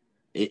different.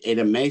 It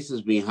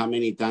amazes me how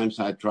many times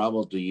I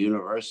travel to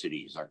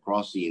universities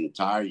across the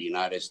entire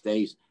United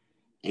States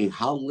and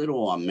how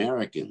little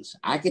Americans,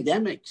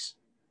 academics,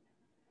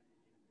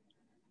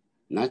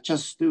 not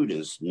just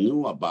students,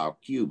 knew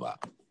about Cuba.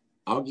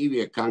 I'll give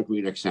you a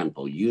concrete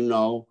example. You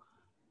know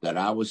that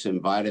I was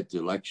invited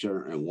to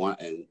lecture in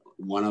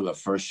one of the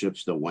first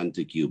ships that went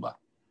to Cuba.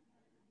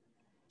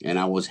 And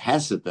I was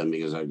hesitant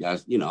because I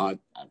guess, you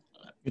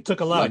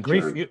took a lot of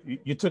grief.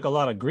 You took a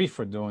lot of grief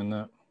for doing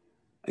that.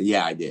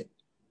 Yeah, I did.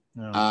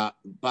 Yeah.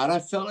 But I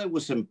felt it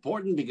was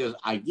important because,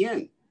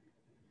 again,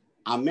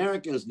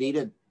 Americans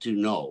needed to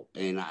know.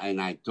 And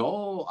I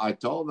told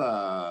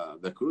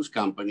the cruise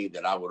company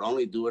that I would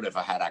only do it if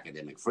I had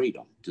academic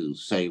freedom to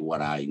say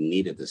what I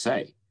needed to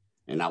say.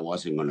 And I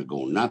wasn't going to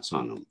go nuts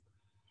on them.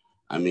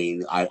 I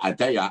mean, I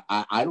tell you,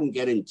 I don't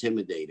get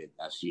intimidated,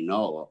 as you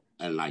know,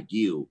 and like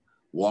you,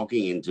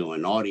 walking into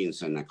an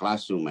audience in a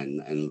classroom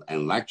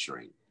and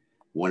lecturing.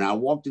 When I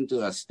walked into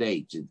the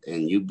stage,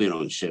 and you've been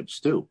on ships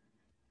too,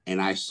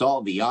 and I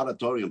saw the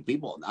auditorium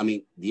people, I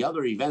mean, the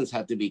other events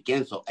had to be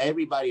canceled.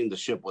 Everybody in the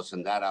ship was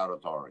in that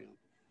auditorium.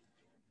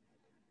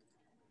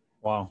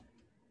 Wow.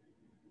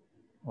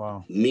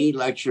 Me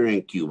lecturing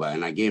in Cuba,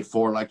 and I gave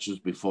 4 lectures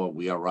before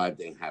we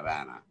arrived in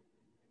Havana.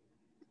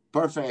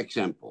 Perfect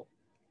example.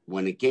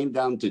 When it came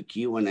down to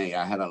Q&A,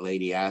 I had a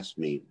lady ask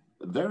me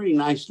very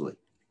nicely,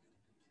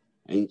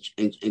 and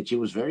she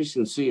was very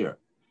sincere.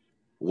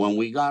 When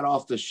we got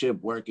off the ship,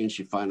 where can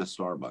she find a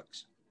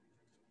Starbucks?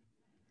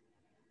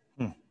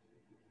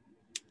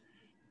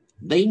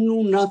 They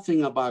knew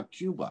nothing about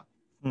Cuba.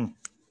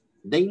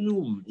 They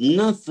knew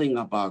nothing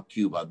about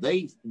Cuba.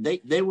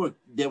 They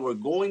were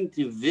going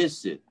to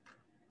visit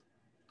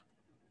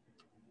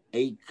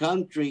a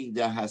country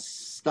that has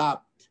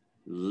stopped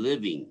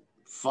living,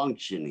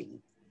 functioning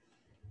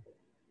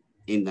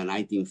in the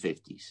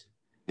 1950s.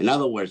 In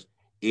other words,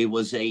 it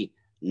was a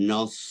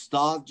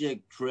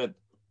nostalgic trip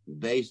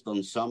based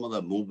on some of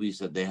the movies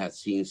that they had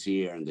seen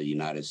here in the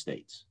United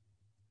States.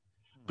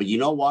 But you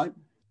know what?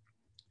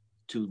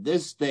 To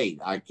this date,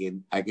 I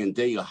can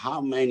tell you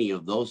how many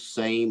of those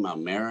same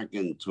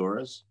American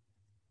tourists,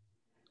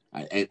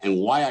 and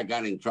why I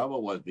got in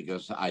trouble was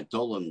because I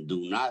told them,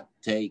 do not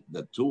take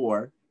the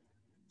tour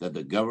that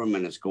the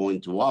government is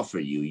going to offer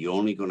you. You're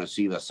only going to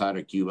see the side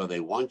of Cuba they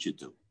want you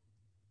to.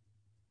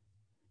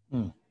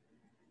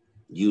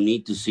 You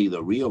need to see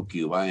the real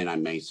Cuba, and I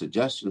made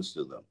suggestions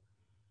to them.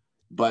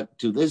 But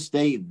to this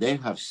day, they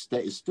have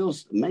still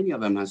many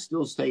of them have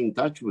still stayed in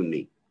touch with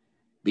me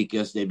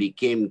because they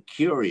became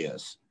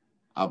curious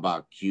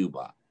about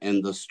Cuba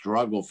and the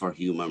struggle for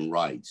human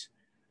rights,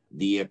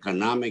 the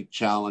economic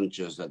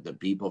challenges that the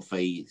people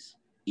face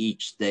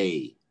each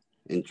day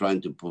in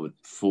trying to put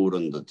food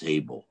on the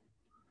table,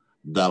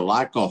 the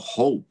lack of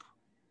hope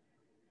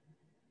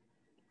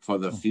for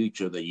the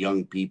future that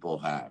young people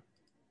have.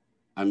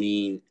 I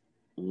mean,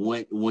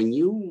 when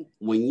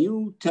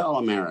you tell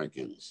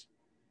Americans,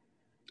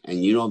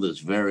 and you know this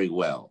very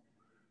well,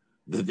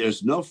 that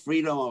there's no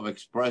freedom of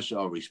expression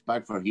or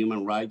respect for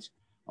human rights,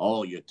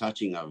 oh, you're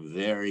touching a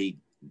very,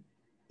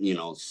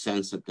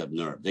 sensitive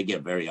nerve. They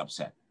get very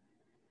upset.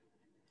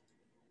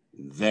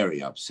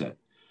 Very upset.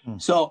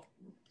 So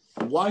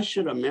why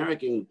should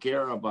Americans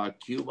care about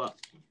Cuba?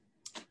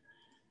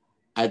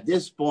 At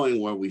this point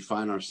where we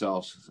find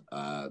ourselves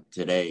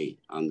today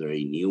under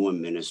a new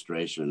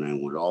administration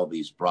and with all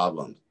these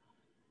problems,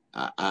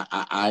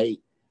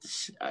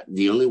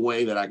 the only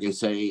way that I can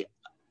say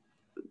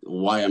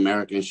why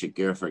Americans should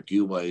care for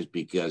Cuba is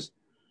because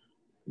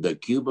the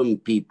Cuban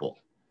people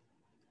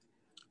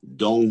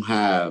don't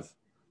have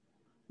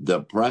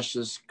the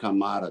precious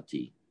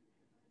commodity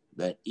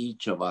that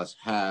each of us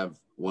have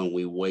when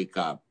we wake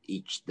up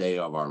each day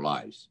of our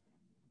lives: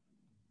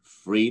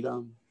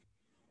 freedom,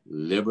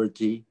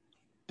 liberty,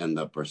 and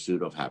the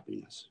pursuit of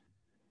happiness.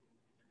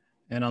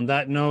 And on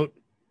that note,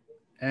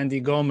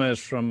 Andy Gomez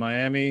from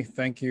Miami,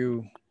 thank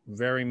you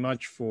very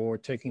much for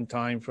taking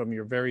time from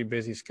your very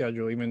busy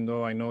schedule. Even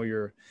though I know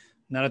you're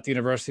not at the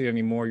university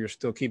anymore, you're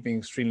still keeping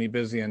extremely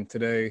busy. And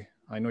today,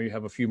 I know you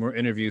have a few more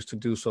interviews to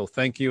do. So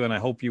thank you. And I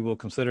hope you will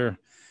consider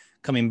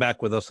coming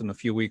back with us in a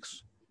few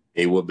weeks.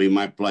 It will be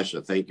my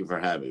pleasure. Thank you for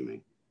having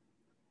me.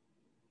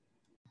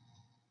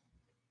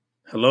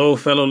 Hello,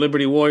 fellow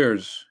Liberty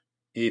Warriors.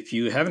 If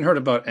you haven't heard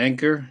about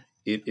Anchor,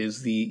 it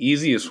is the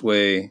easiest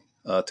way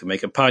to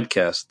make a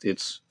podcast.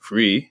 It's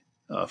free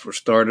for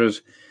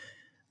starters.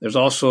 There's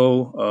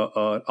also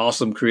an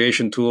awesome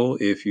creation tool.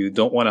 If you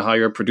don't want to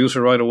hire a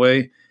producer right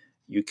away,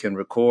 you can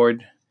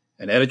record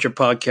and edit your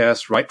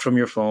podcast right from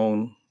your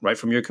phone, right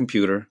from your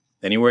computer,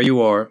 anywhere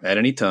you are at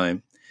any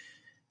time.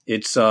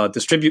 It's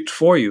distributed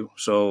for you.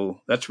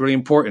 So that's really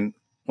important.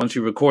 Once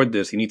you record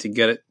this, you need to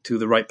get it to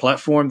the right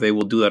platform. They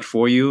will do that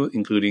for you,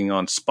 including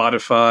on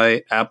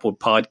Spotify, Apple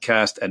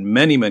Podcast, and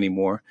many, many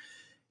more.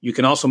 You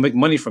can also make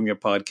money from your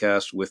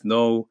podcast with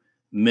no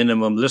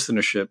minimum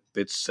listenership.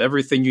 It's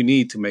everything you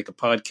need to make a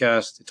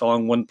podcast. It's all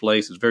in one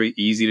place. It's very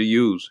easy to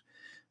use.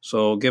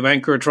 So give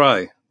Anchor a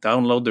try.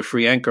 Download the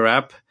free Anchor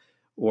app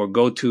or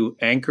go to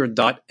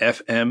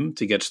anchor.fm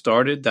to get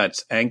started.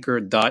 That's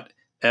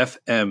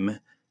anchor.fm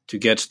to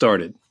get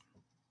started.